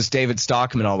 of course, as David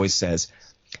Stockman always says,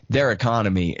 their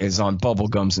economy is on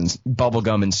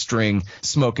bubblegum and string,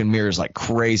 smoke and mirrors like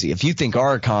crazy. If you think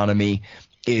our economy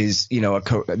is,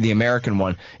 the American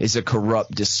one is a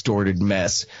corrupt, distorted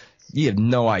mess, you have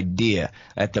no idea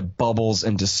at the bubbles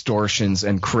and distortions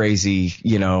and crazy,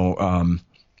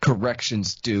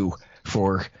 corrections due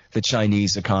for the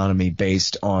Chinese economy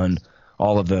based on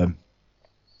all of the,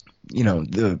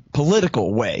 the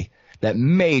political way that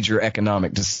major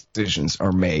economic decisions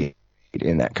are made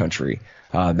in that country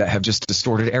that have just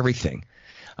distorted everything.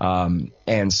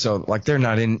 And so, they're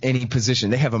not in any position.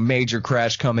 They have a major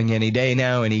crash coming any day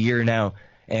now, any year now,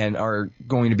 and are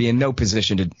going to be in no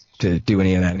position to do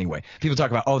any of that anyway. People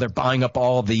talk about, they're buying up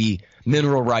all the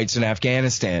mineral rights in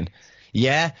Afghanistan.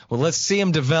 Yeah, well, let's see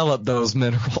them develop those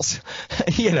minerals.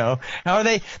 How are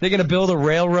they're going to build a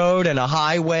railroad and a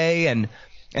highway and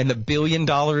the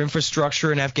billion-dollar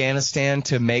infrastructure in Afghanistan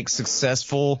to make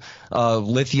successful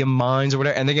lithium mines or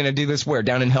whatever. And they're going to do this where?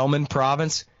 Down in Helmand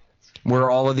province, where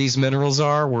all of these minerals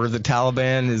are, where the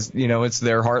Taliban is, it's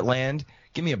their heartland.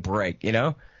 Give me a break,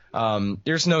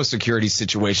 There's no security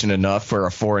situation enough for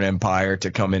a foreign empire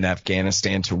to come in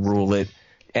Afghanistan to rule it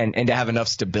and to have enough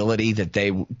stability that they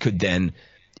could then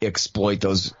exploit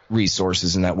those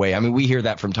resources in that way. I mean, we hear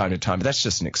that from time to time, but that's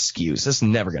just an excuse. That's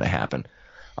never going to happen.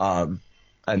 And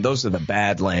those are the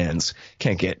bad lands.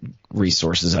 Can't get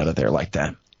resources out of there like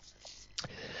that.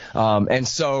 And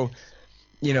so,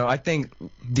 I think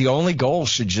the only goal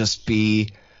should just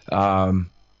be, trying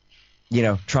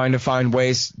to find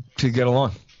ways to get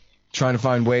along. Trying to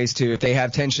find ways to, if they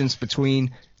have tensions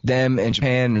between them and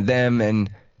Japan or them and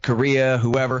Korea,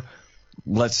 whoever,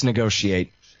 let's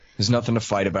negotiate. There's nothing to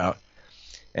fight about.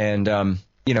 And,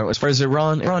 as far as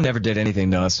Iran never did anything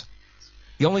to us.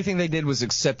 The only thing they did was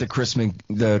accept the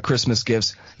Christmas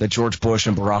gifts that George Bush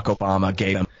and Barack Obama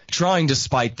gave them, trying to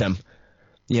spite them,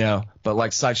 but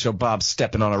like Sideshow Bob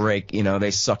stepping on a rake,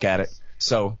 they suck at it.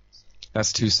 So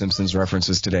that's 2 Simpsons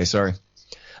references today. Sorry.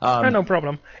 No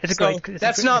problem. It's great.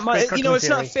 It's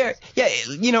not fair. Yeah,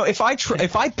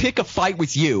 if I pick a fight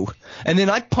with you and then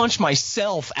I punch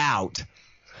myself out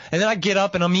and then I get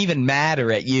up and I'm even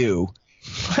madder at you,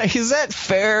 is that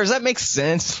fair? Does that make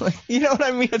sense? You know what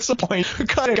I mean? At some point, you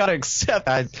kind of got to accept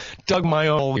I dug my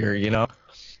own hole here,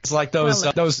 It's like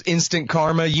those instant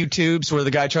karma YouTubes where the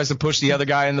guy tries to push the other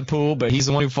guy in the pool, but he's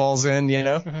the one who falls in,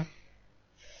 Mm-hmm.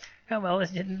 Yeah, well,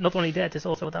 it's not only that, it's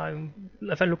also that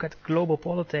if I look at global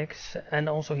politics and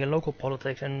also here local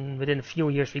politics, and within a few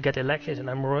years we get elections, and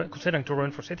I'm considering to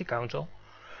run for city council,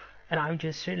 and I'm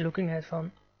just looking at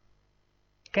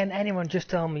can anyone just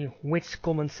tell me which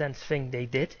common sense thing they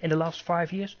did in the last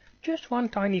 5 years? Just one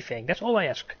tiny thing. That's all I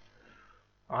ask.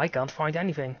 I can't find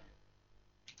anything.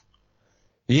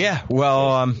 Yeah, well,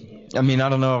 I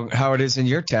don't know how it is in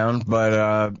your town,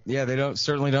 but they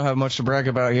certainly don't have much to brag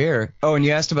about here. Oh, and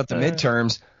you asked about the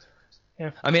midterms.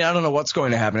 Yeah. I don't know what's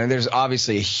going to happen. And there's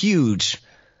obviously a huge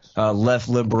left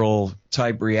liberal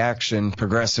type reaction,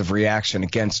 progressive reaction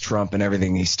against Trump and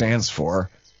everything he stands for.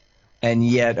 And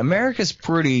yet America's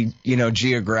pretty,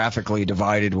 geographically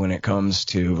divided when it comes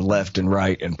to left and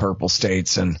right and purple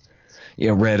states and,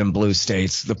 red and blue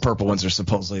states. The purple ones are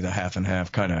supposedly the half and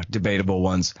half kind of debatable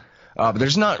ones. But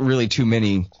there's not really too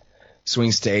many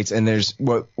swing states. And there's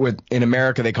what in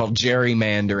America they call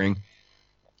gerrymandering,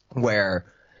 where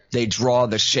they draw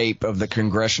the shape of the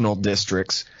congressional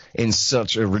districts in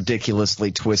such a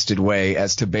ridiculously twisted way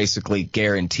as to basically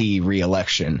guarantee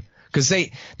re-election. Because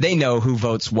they know who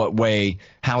votes what way,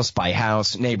 house by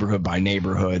house, neighborhood by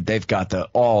neighborhood. They've got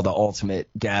all the ultimate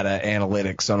data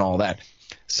analytics and all that.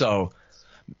 So,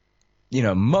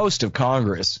 most of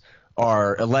Congress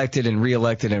are elected and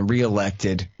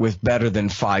reelected with better than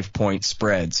 5-point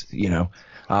spreads,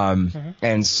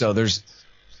 And so there's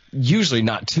usually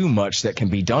not too much that can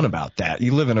be done about that.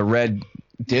 You live in a red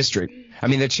district.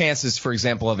 The chances, for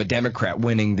example, of a Democrat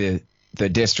winning the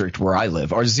district where I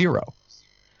live are 0.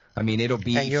 It'll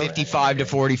be 55 to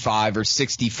 45 or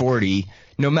 60-40,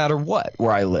 no matter what,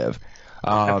 where I live.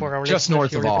 Just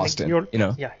north of Austin,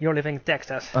 Yeah, you're living in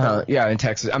Texas. Yeah, in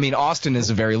Texas. Austin is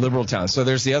a very liberal town. So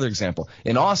there's the other example.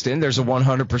 In Austin, there's a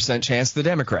 100% chance the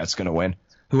Democrat's going to win.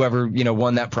 Whoever,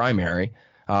 won that primary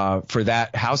for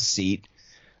that House seat,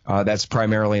 that's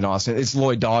primarily in Austin. It's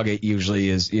Lloyd Doggett usually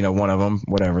is, one of them,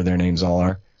 whatever their names all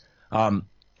are.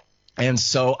 And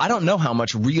so I don't know how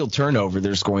much real turnover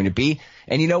there's going to be.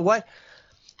 And you know what?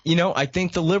 I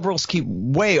think the liberals keep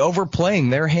way overplaying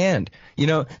their hand.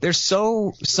 They're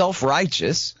so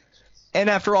self-righteous. And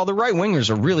after all, the right-wingers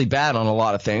are really bad on a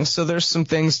lot of things. So there's some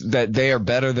things that they are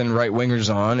better than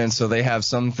right-wingers on. And so they have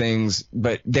some things,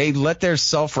 but they let their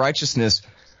self-righteousness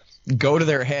go to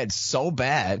their head so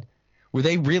bad where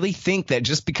they really think that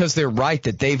just because they're right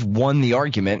that they've won the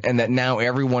argument and that now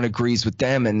everyone agrees with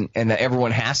them and that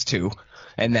everyone has to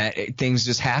and that things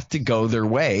just have to go their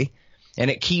way. And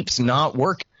it keeps not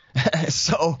working.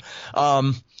 So,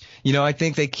 I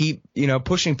think they keep,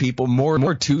 pushing people more and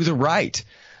more to the right.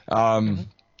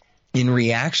 In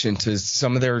reaction to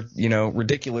some of their,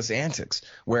 ridiculous antics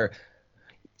where,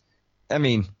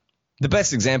 the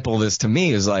best example of this to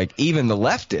me is like even the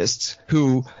leftists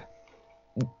who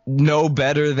know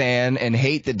better than and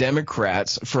hate the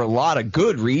Democrats for a lot of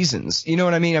good reasons. You know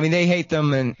what I mean? They hate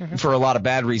them and for a lot of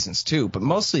bad reasons too, but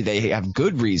mostly they have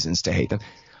good reasons to hate them.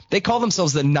 They call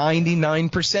themselves the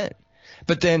 99%,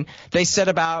 but then they set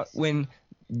about when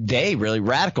they really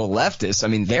radical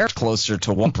leftists, they're closer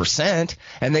to 1%,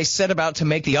 and they set about to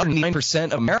make the other 9%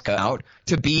 of America out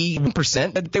to be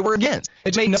 1% that they were against.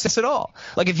 It made no sense at all.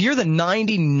 Like if you're the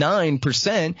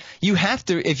 99%, you have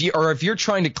to, if you're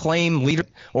trying to claim leader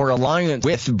or alliance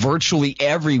with virtually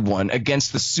everyone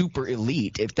against the super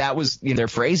elite, if that was their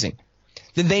phrasing,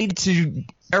 then they need to do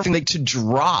everything to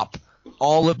drop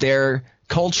all of their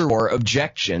culture war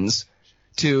objections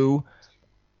to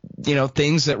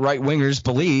things that right-wingers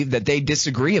believe that they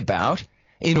disagree about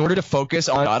in order to focus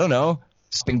on,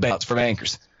 spin bailouts for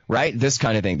bankers, right? This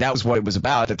kind of thing. That was what it was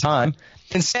about at the time.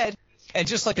 Instead, and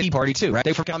just like the Tea Party too, right?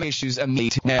 They forgot issues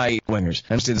immediately right-wingers.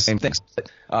 And do the same things.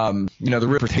 But, the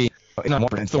Ripper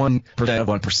 1% of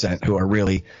 1% who are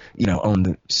really, own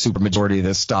the super majority of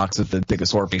the stocks of the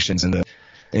biggest corporations in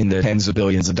the tens of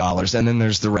billions of dollars. And then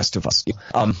there's the rest of us.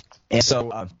 And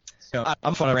so,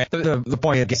 I'm fun around. The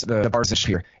point of the partisanship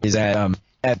here is that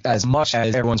as much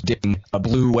as everyone's dipping a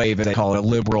blue wave, as they call it, a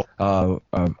liberal,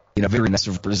 very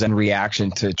represent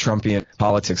reaction to Trumpian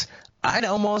politics, I'd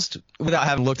almost, without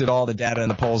having looked at all the data and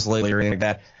the polls lately or anything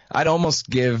like that, I'd almost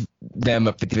give them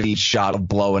a 50 shot of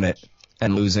blowing it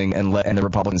and losing and the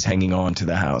Republicans hanging on to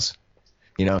the House.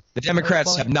 The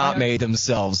Democrats have not made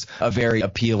themselves a very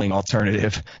appealing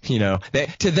alternative.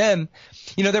 To them,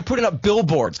 they're putting up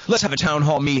billboards. Let's have a town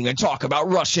hall meeting and talk about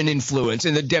Russian influence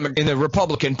in the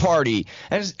Republican Party,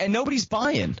 and nobody's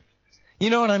buying.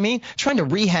 You know what I mean? Trying to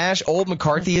rehash old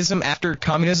McCarthyism after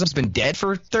communism's been dead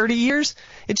for 30 years,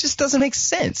 it just doesn't make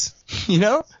sense.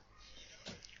 Now,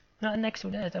 next to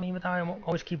that, but I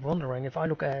always keep wondering if I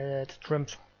look at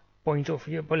Trump's political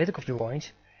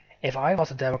viewpoint. If I was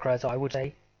a Democrat, I would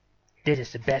say, this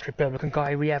is the best Republican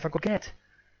guy we ever could get.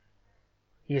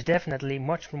 He is definitely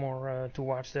much more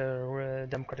towards the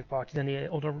Democratic Party than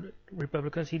the other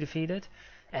Republicans he defeated,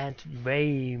 and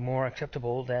way more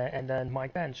acceptable than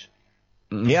Mike Pence.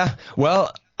 Yeah,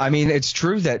 well, it's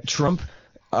true that Trump,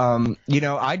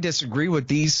 I disagree with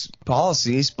these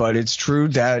policies, but it's true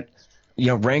that,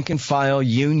 rank and file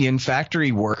union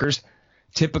factory workers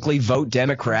typically vote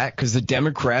Democrat because the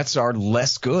Democrats are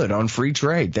less good on free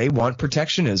trade. They want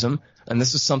protectionism. And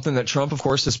this is something that Trump, of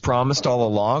course, has promised all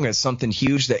along. It's something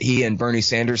huge that he and Bernie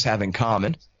Sanders have in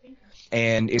common.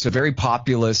 And it's a very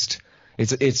populist –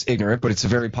 it's ignorant, but it's a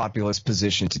very populist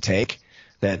position to take,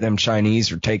 that them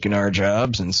Chinese are taking our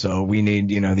jobs, and so we need,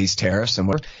 these tariffs and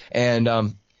whatever.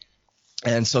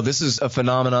 And so this is a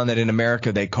phenomenon that in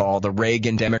America they call the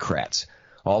Reagan Democrats.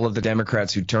 All of the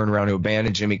Democrats who turned around, who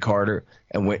abandoned Jimmy Carter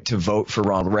and went to vote for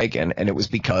Ronald Reagan. And it was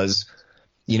because,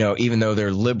 even though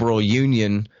they're liberal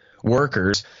union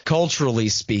workers, culturally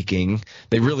speaking,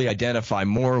 they really identify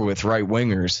more with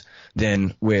right-wingers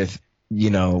than with,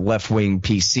 left-wing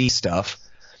PC stuff,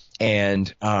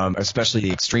 and especially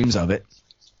the extremes of it.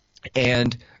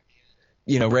 And,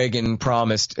 Reagan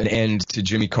promised an end to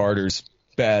Jimmy Carter's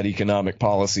bad economic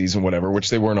policies and whatever, which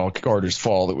they weren't all Carter's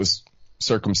fault. It was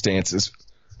circumstances,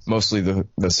 mostly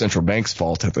the central bank's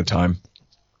fault at the time.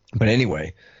 But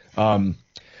anyway,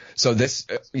 so this,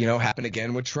 happened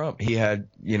again with Trump. He had,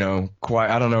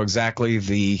 I don't know exactly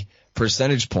the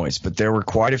percentage points, but there were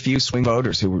quite a few swing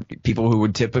voters people who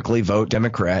would typically vote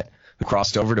Democrat who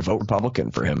crossed over to vote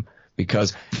Republican for him.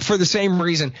 Because for the same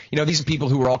reason, these are people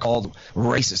who were all called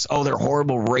racist. Oh, they're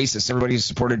horrible racists. Everybody who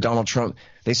supported Donald Trump,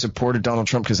 they supported Donald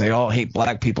Trump because they all hate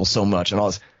black people so much and all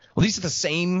this. Well, these are the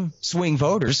same swing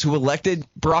voters who elected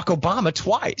Barack Obama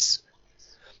twice.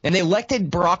 And they elected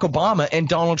Barack Obama and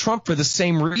Donald Trump for the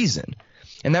same reason.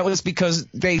 And that was because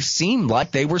they seemed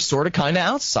like they were sort of kind of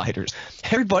outsiders.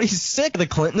 Everybody's sick of the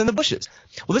Clinton and the Bushes.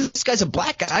 Well, this guy's a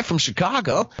black guy from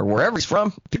Chicago or wherever he's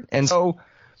from. And so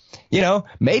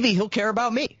maybe he'll care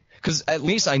about me. Because at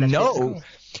least I know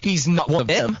he's not one of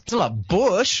them. He's not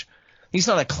Bush. He's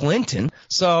not a Clinton.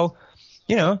 So,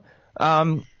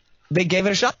 they gave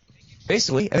it a shot,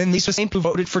 basically. And then these are the same who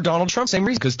voted for Donald Trump, same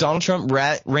reason, because Donald Trump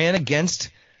ran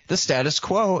against the status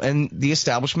quo and the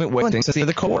establishment way things at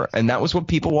the core. And that was what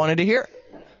people wanted to hear.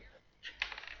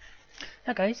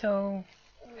 Okay, so,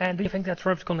 and do you think that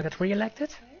Trump's going to get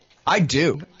reelected? I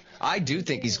do. I do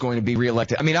think he's going to be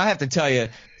reelected. I mean, I have to tell you,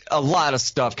 a lot of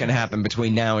stuff can happen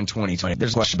between now and 2020.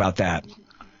 There's a question about that.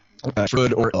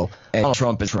 Good or ill. And Donald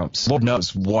Trump is Trump. Lord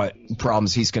knows what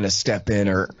problems he's going to step in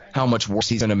or how much worse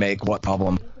he's going to make, what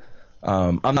problem.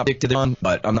 I'm not predicting on,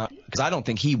 but I'm not, because I don't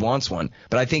think he wants one.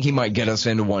 But I think he might get us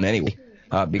into one anyway,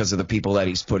 because of the people that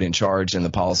he's put in charge and the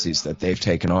policies that they've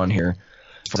taken on here.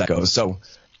 As that goes. So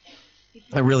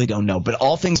I really don't know. But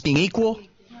all things being equal,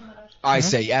 I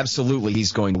say absolutely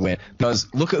he's going to win.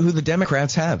 Because look at who the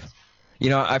Democrats have.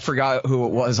 I forgot who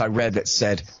it was I read that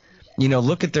said,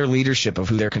 look at their leadership of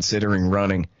who they're considering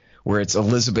running, where it's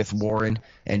Elizabeth Warren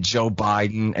and Joe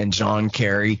Biden and John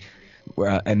Kerry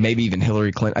and maybe even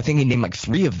Hillary Clinton. I think he named like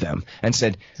 3 of them and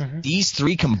said these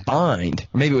 3 combined,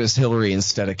 or maybe it was Hillary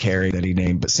instead of Kerry that he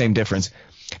named, but same difference.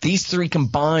 These 3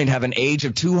 combined have an age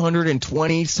of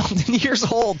 220-something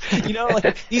years old.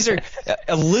 These are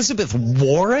Elizabeth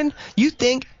Warren. You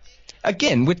think?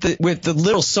 Again, with the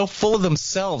little so full of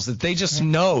themselves that they just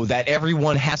know that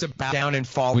everyone has to bow down and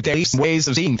fall with their ways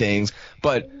of seeing things.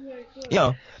 But,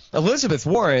 Elizabeth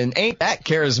Warren ain't that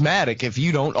charismatic if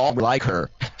you don't all like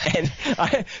her. And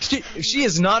she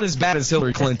is not as bad as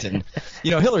Hillary Clinton.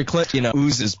 Hillary Clinton,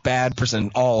 oozes bad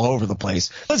person all over the place.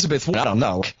 Elizabeth Warren, I don't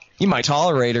know. You might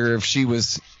tolerate her if she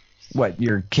was,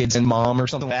 your kid's and mom or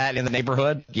something like that in the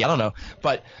neighborhood. Yeah, I don't know.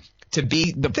 But to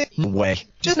be the way.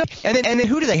 And then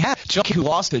who do they have? Joe, who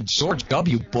lost to George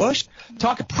W. Bush?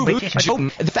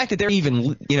 The fact that they're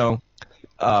even,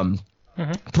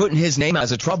 putting his name out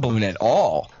as a trouble balloon at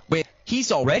all. Wait,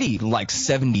 he's already like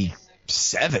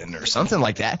 77 or something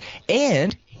like that.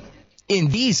 And in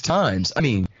these times, I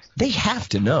mean, they have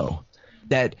to know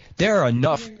that there are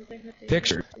enough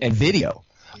pictures and video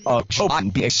of Joe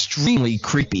Biden being extremely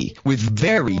creepy with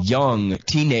very young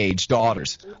teenage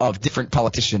daughters of different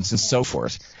politicians and so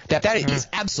forth. That is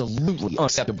absolutely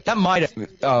unacceptable. That might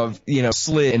have,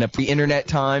 slid in a pre-internet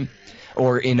time,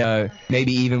 or in a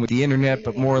maybe even with the internet,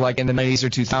 but more like in the 90s or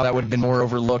 2000, that would have been more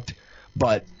overlooked.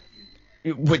 But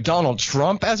with Donald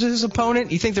Trump as his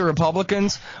opponent, you think the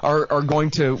Republicans are going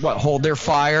to hold their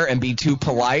fire and be too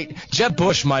polite? Jeb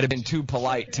Bush might have been too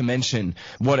polite to mention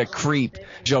what a creep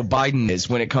Joe Biden is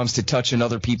when it comes to touching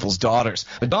other people's daughters.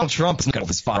 But Donald Trump is going to hold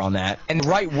his fire on that. And the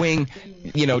right wing,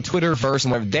 Twitterverse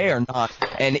and whatever, they are not.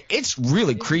 And it's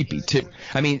really creepy too.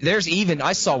 I mean,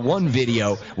 I saw one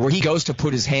video where he goes to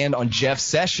put his hand on Jeff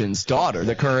Sessions' daughter,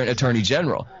 the current attorney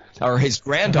general. Or his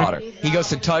granddaughter. He goes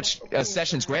to touch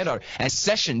Sessions' granddaughter, and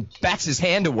Sessions bats his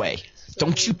hand away.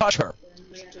 Don't you touch her.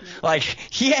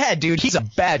 Yeah, dude, he's a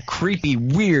bad, creepy,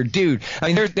 weird dude.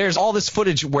 I mean, there's all this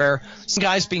footage where some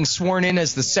guy's being sworn in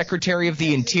as the Secretary of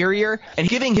the Interior and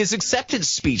giving his acceptance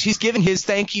speech. He's giving his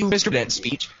thank you, Mr. President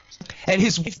speech. And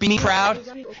his wife being proud,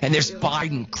 and there's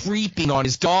Biden creeping on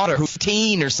his daughter, who's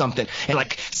 15 or something,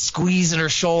 and squeezing her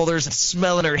shoulders and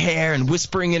smelling her hair and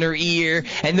whispering in her ear,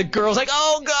 and the girl's like,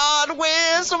 "Oh God,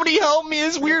 when somebody help me!"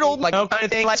 This weird old kind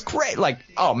of thing. That's great.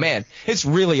 Oh man, it's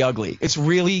really ugly. It's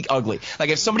really ugly.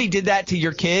 If somebody did that to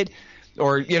your kid,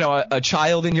 or a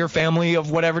child in your family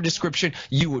of whatever description,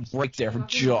 you would break their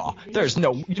jaw. There's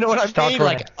no, what I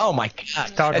mean? Oh my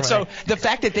God. And so the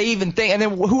fact that they even think, and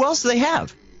then who else do they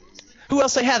have? Who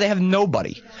else they have? They have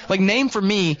nobody. Name for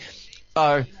me,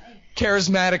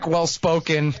 charismatic,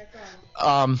 well-spoken,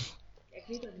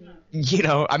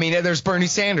 there's Bernie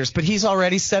Sanders, but he's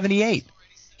already 78.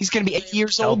 He's going to be 8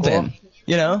 years old then,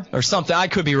 or something. I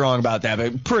could be wrong about that,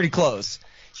 but pretty close.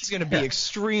 He's going to be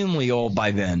extremely old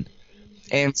by then.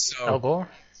 And so Al Gore.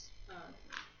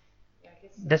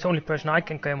 That's the only person I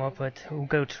can come up with who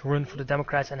could run for the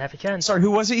Democrats and have a chance. Sorry,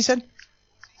 who was it you said?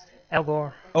 Al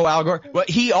Gore. Oh, Al Gore. Well,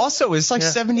 he also is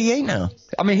 78 now.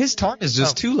 I mean, his time is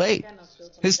just too late.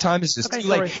 His time is just too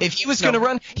late. If he was going to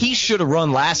run, he should have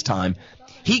run last time.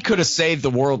 He could have saved the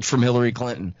world from Hillary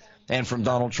Clinton and from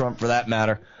Donald Trump, for that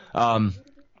matter. I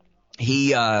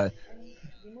think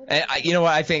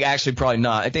actually probably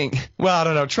not. I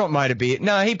don't know. Trump might have beat.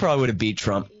 No, he probably would have beat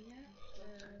Trump.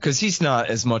 Because he's not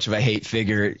as much of a hate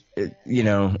figure,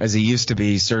 as he used to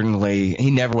be. Certainly,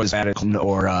 he never was bad at Clinton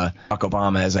or Barack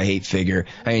Obama as a hate figure.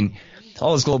 I mean,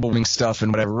 all his global wing stuff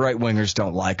and whatever, right-wingers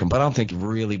don't like him, but I don't think it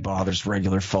really bothers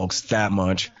regular folks that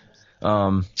much.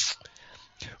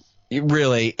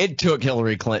 it took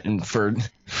Hillary Clinton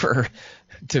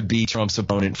to be Trump's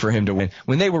opponent for him to win.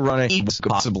 When they were running, he was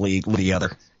possibly the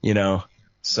other,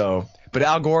 So, but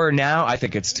Al Gore now, I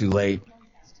think it's too late.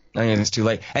 I think it's too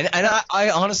late. And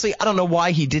I honestly, I don't know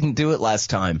why he didn't do it last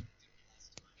time.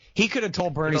 He could have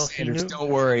told Bernie Sanders, don't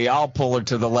worry, I'll pull her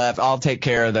to the left. I'll take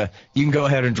care of you can go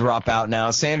ahead and drop out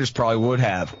now. Sanders probably would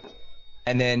have.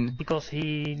 And then because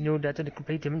he knew that the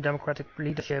complete Democratic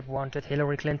leadership wanted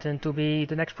Hillary Clinton to be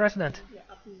the next president.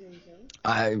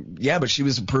 Yeah, but she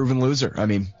was a proven loser. I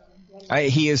mean,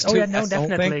 he is too. Oh yeah, no,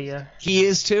 definitely. He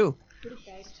is too.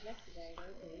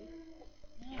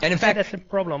 And in fact, that's the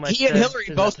problem. He and Hillary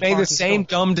both made the same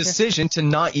dumb decision to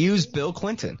not use Bill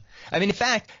Clinton. I mean, in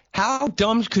fact, how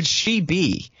dumb could she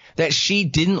be that she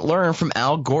didn't learn from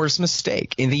Al Gore's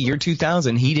mistake? In the year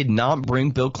 2000, he did not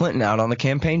bring Bill Clinton out on the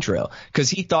campaign trail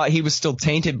because he thought he was still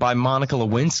tainted by Monica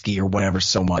Lewinsky or whatever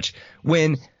so much.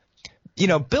 When,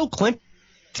 Bill Clinton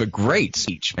was a great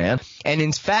speech, man. And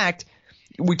in fact,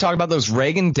 we talk about those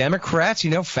Reagan Democrats,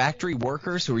 factory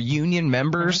workers who are union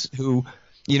members who –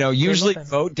 usually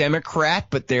vote Democrat,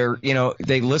 but they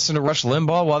listen to Rush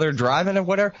Limbaugh while they're driving or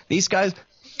whatever. These guys,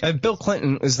 Bill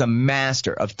Clinton is the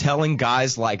master of telling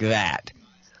guys like that,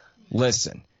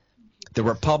 listen, the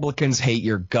Republicans hate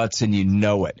your guts and you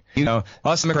know it.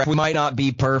 Us Democrats, we might not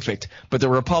be perfect, but the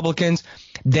Republicans,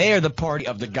 they are the party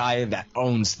of the guy that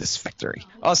owns this factory.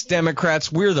 Us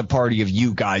Democrats, we're the party of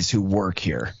you guys who work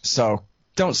here. So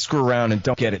don't screw around and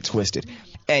don't get it twisted.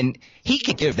 And he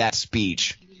can give that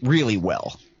speech really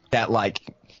well, that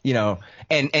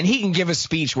and he can give a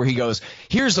speech where he goes,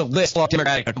 here's a list of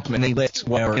Democratic and they list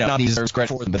whatever, not these deserves credit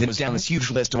for them, but it was down this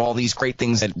huge list of all these great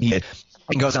things that he did.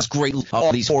 He goes, that's great,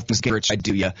 all these four things rich I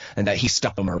do you, and that he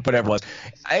stuck them or whatever it was.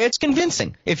 It's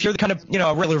convincing. If you're the kind of,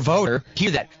 a regular voter, hear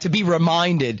that, to be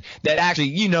reminded that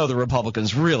actually, the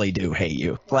Republicans really do hate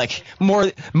you. Like, more,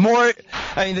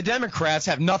 I mean, the Democrats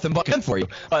have nothing but for you,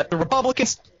 but the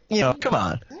Republicans, come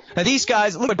on. Now, these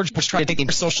guys, look at Bush trying to take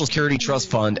the Social Security Trust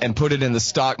Fund and put it in the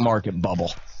stock market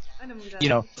bubble.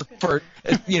 For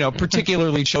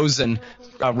particularly chosen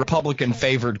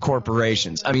Republican-favored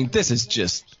corporations. I mean, this is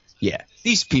just,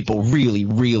 these people really,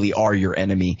 really are your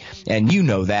enemy, and you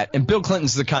know that. And Bill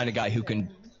Clinton's the kind of guy who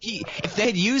if they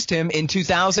had used him in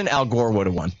 2000, Al Gore would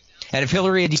have won. And if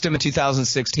Hillary had used him in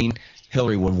 2016,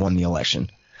 Hillary would have won the election.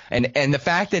 And the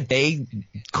fact that they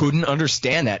couldn't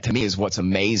understand that, to me, is what's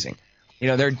amazing.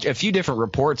 There are a few different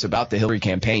reports about the Hillary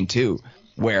campaign, too,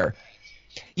 where,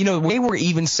 they were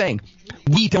even saying,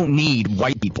 we don't need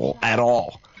white people at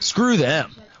all. Screw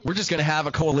them. We're just going to have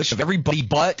a coalition of everybody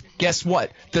but, guess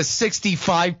what, the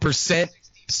 65%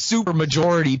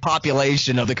 supermajority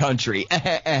population of the country.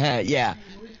 Yeah.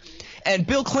 And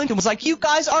Bill Clinton was like, you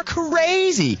guys are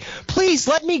crazy. Please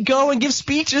let me go and give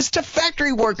speeches to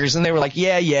factory workers. And they were like,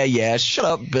 yeah. Shut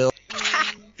up, Bill.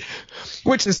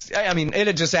 Which is, I mean,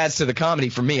 it just adds to the comedy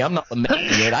for me. I'm not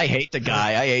lamenting it. I hate the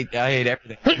guy. I hate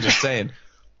everything. I'm just saying.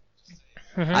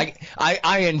 Mm-hmm.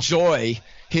 I enjoy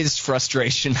his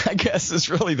frustration, I guess,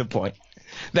 is really the point.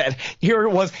 That here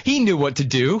it was, he knew what to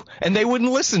do, and they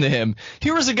wouldn't listen to him.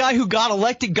 Here was a guy who got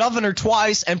elected governor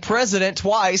twice and president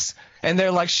twice, and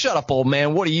they're like, shut up, old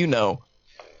man, what do you know?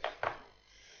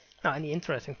 Now, and the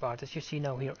interesting part is you see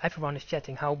now here, everyone is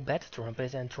chatting how bad Trump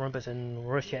is, and Trump is a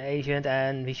Russia agent,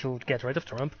 and we should get rid of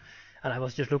Trump. And I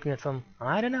was just looking at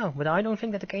I don't know, but I don't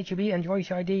think that the KGB enjoys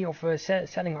the idea of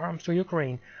selling arms to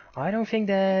Ukraine. I don't think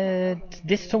that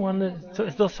this is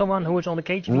someone who is on the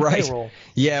KGB payroll.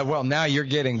 Yeah, well, now you're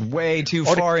getting way too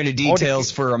far into details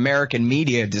for American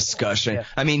media discussion. Yeah.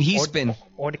 I mean,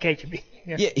 or the KGB.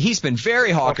 Yeah, he's been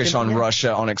very hawkish on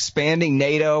Russia, on expanding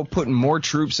NATO, putting more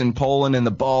troops in Poland and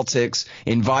the Baltics,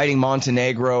 inviting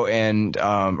Montenegro and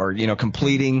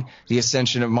completing the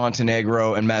ascension of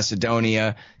Montenegro and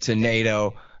Macedonia to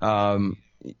NATO.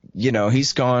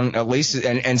 He's gone at least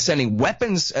and sending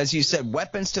weapons, as you said,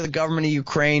 weapons to the government of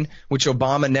Ukraine, which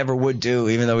Obama never would do,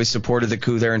 even though he supported the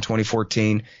coup there in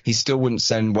 2014. He still wouldn't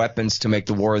send weapons to make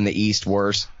the war in the East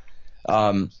worse.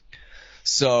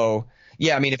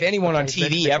 Yeah, I mean, if anyone on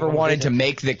TV ever wanted to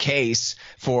make the case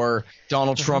for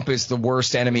Donald Trump is the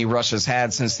worst enemy Russia's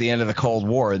had since the end of the Cold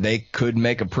War, they could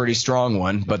make a pretty strong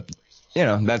one. But,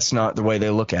 that's not the way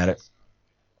they look at it.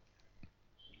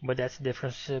 But that's the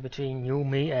difference between you,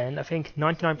 me, and I think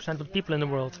 99% of the people in the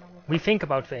world. We think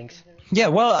about things. Yeah,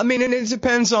 well, I mean, and it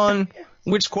depends on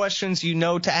which questions you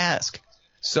know to ask.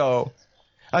 So,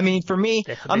 I mean, for me,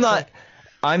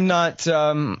 I'm not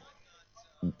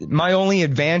my only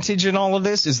advantage in all of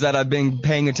this is that I've been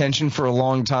paying attention for a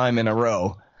long time in a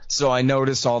row, so I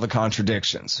notice all the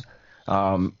contradictions.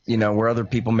 Where other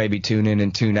people maybe tune in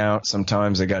and tune out.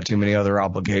 Sometimes they got too many other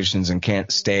obligations and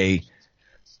can't stay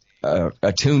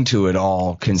attuned to it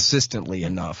all consistently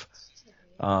enough.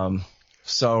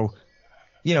 So,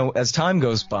 as time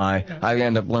goes by, I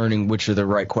end up learning which are the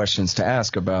right questions to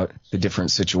ask about the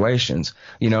different situations.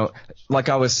 Like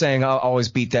I was saying, I'll always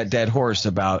beat that dead horse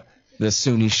about the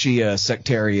Sunni Shia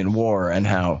sectarian war and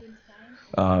how,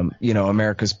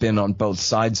 America's been on both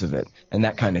sides of it and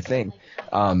that kind of thing.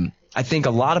 I think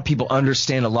a lot of people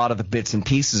understand a lot of the bits and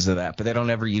pieces of that, but they don't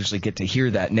ever usually get to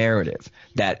hear that narrative.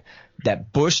 That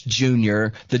Bush Jr.,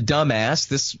 the dumbass,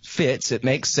 this fits, it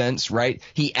makes sense, right?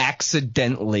 He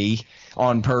accidentally,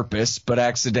 on purpose, but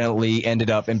accidentally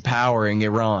ended up empowering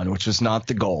Iran, which was not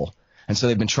the goal. And so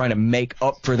they've been trying to make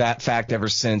up for that fact ever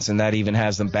since, and that even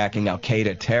has them backing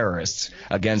Al-Qaeda terrorists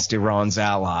against Iran's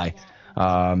allies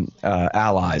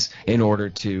in order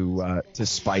to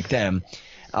spike them.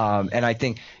 And I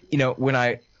think, when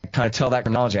I kind of tell that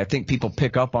chronology, I think people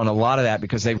pick up on a lot of that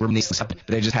because they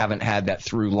just haven't had that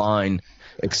through line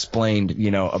explained,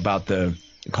 about the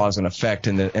cause and effect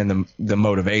and the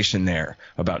motivation there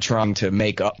about trying to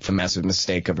make up the massive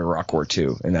mistake of Iraq War II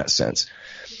in that sense.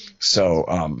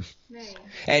 So,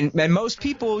 and most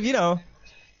people,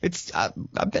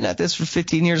 I've been at this for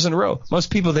 15 years in a row. Most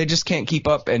people, they just can't keep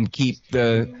up and keep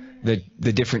the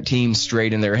different teams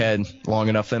straight in their head long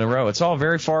enough in a row. It's all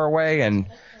very far away and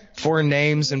foreign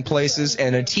names and places,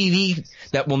 and a TV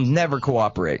that will never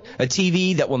cooperate, a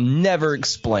TV that will never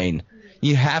explain.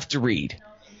 You have to read,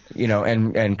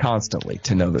 and constantly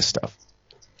to know this stuff.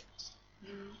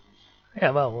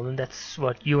 Yeah, well, that's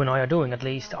what you and I are doing, at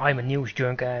least. I'm a news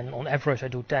junk, and on average I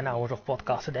do 10 hours of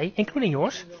podcast a day, including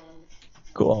yours.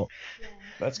 Cool.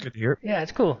 That's good to hear. Yeah,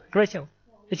 it's cool. Great show.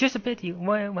 It's just a pity.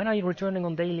 When are you returning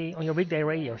on your weekday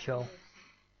radio show?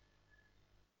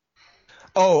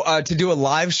 Oh, to do a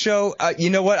live show? You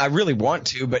know what? I really want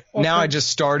to, but now I just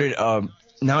started a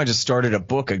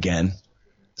book again.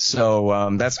 So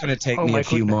that's going to take me a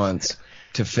few months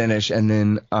to finish, and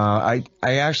then I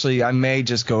may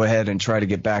just go ahead and try to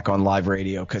get back on live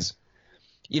radio because,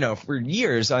 for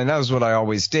years that was what I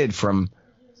always did from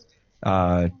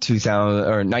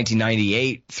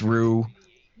 1998 through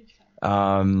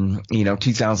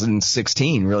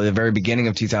 2016. Really, the very beginning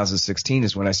of 2016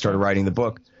 is when I started writing the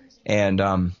book.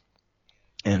 And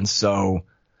so,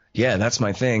 yeah, that's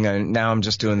my thing. And now I'm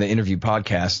just doing the interview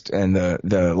podcast and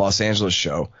the Los Angeles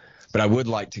show, but I would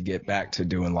like to get back to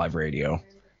doing live radio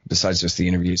besides just the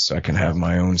interviews so I can have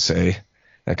my own say,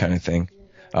 that kind of thing.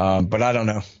 But I don't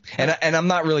know. And I'm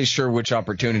not really sure which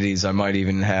opportunities I might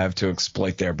even have to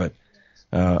exploit there, but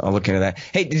I'll look into that.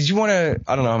 Hey, did you want to,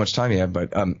 I don't know how much time you have,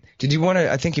 but did you want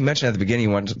to, I think you mentioned at the beginning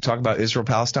you wanted to talk about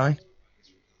Israel-Palestine?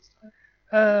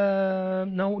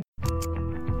 No.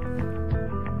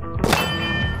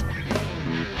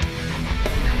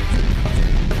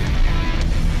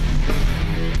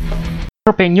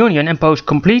 European Union imposed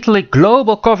completely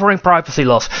global covering privacy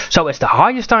laws, so it's the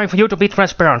highest time for you to be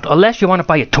transparent, unless you want to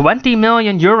pay a 20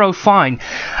 million euro fine.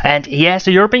 And yes,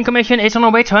 the European Commission is on a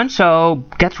witch hunt, so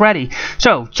get ready.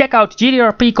 So check out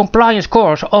GDRP compliance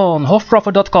course on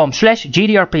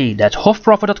hofprofit.com/GDRP. That's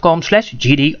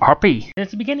hofprofit.com/GDRP.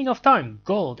 Since the beginning of time,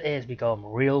 gold has become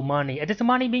real money. It is the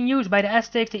money being used by the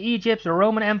Aztecs, the Egypts, the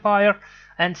Roman Empire,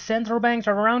 and central banks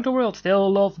around the world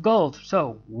still love gold.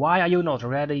 So why are you not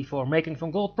ready for making some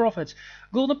gold profits?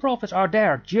 Golden profits are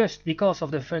there just because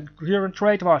of the current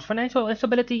trade wars, financial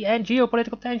instability and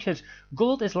geopolitical tensions.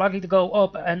 Gold is likely to go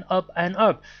up and up and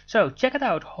up. So check it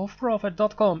out,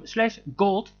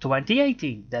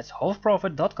 hofprofit.com/gold2018. That's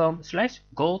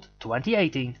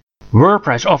hofprofit.com/gold2018.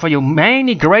 WordPress offers you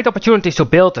many great opportunities to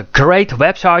build a great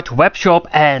website, web shop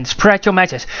and spread your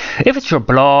message. If it's your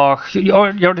blog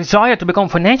or your desire to become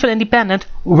financially independent,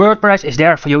 WordPress is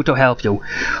there for you to help you.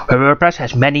 WordPress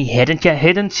has many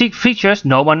hidden features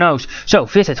no one knows. So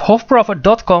visit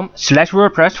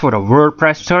hofprofit.com/WordPress for the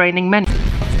WordPress training menu.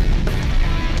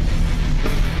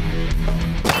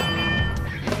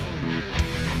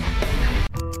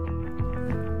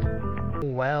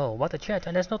 Well, what a chat,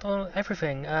 and that's not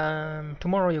everything.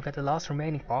 Tomorrow you get the last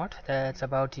remaining part. That's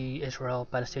about the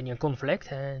Israel-Palestinian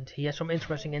conflict, and he has some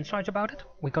interesting insights about it.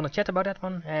 We're gonna chat about that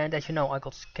one, and as you know, I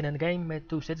got skin in the game with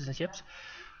 2 citizenships.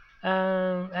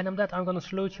 And on that, I'm gonna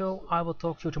salute you. I will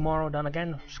talk to you tomorrow, then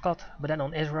again, Scott, but then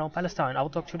on Israel-Palestine. I will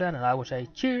talk to you then, and I will say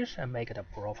cheers, and make it a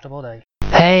profitable day.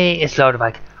 Hey, it's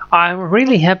Lodewijk. I'm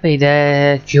really happy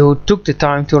that you took the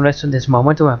time to listen this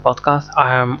moment to my podcast.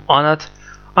 I'm honored.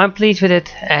 I'm pleased with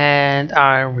it, and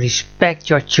I respect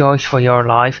your choice for your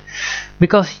life,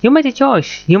 because you made a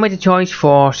choice. You made a choice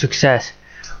for success.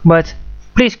 But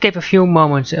please keep a few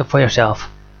moments for yourself.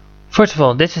 First of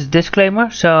all, this is a disclaimer,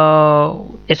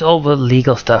 so it's all the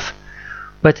legal stuff.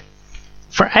 But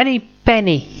for any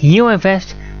penny you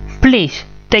invest, please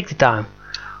take the time.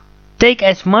 Take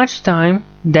as much time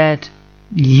that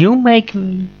you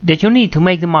need to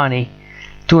make the money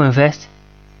to invest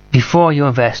before you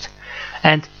invest.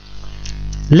 And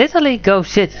literally go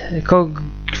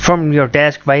from your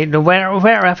desk,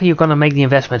 wherever you're gonna make the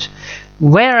investments,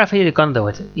 wherever you're gonna do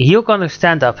it, you're gonna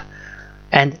stand up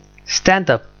and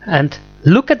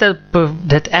look at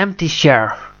that empty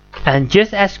chair and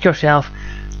just ask yourself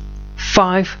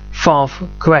 5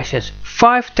 questions,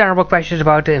 5 terrible questions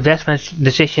about the investment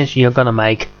decisions you're gonna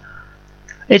make.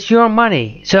 It's your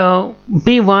money, so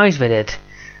be wise with it.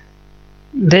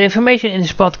 The information in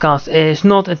this podcast is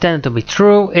not intended to be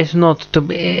true. It's not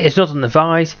an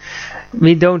advice.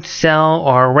 We don't sell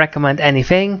or recommend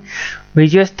anything. We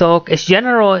just talk. It's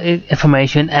general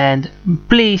information, and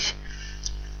please,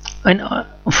 and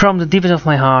from the deepest of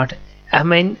my heart, I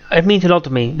mean, it means a lot to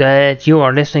me that you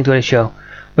are listening to the show.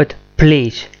 But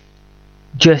please,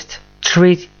 just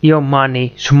treat your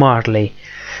money smartly.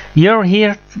 You're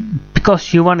here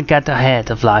because you want to get ahead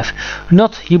of life,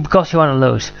 not because you want to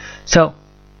lose. So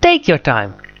take your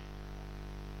time.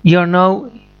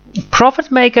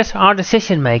 Profit makers are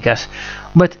decision makers,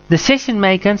 but decision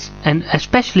makers, and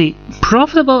especially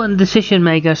profitable decision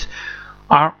makers,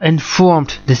 are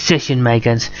informed decision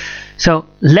makers. So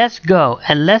let's go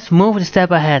and let's move a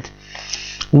step ahead.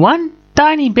 One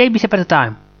tiny baby step at a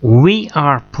time. We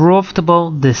are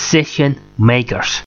profitable decision makers.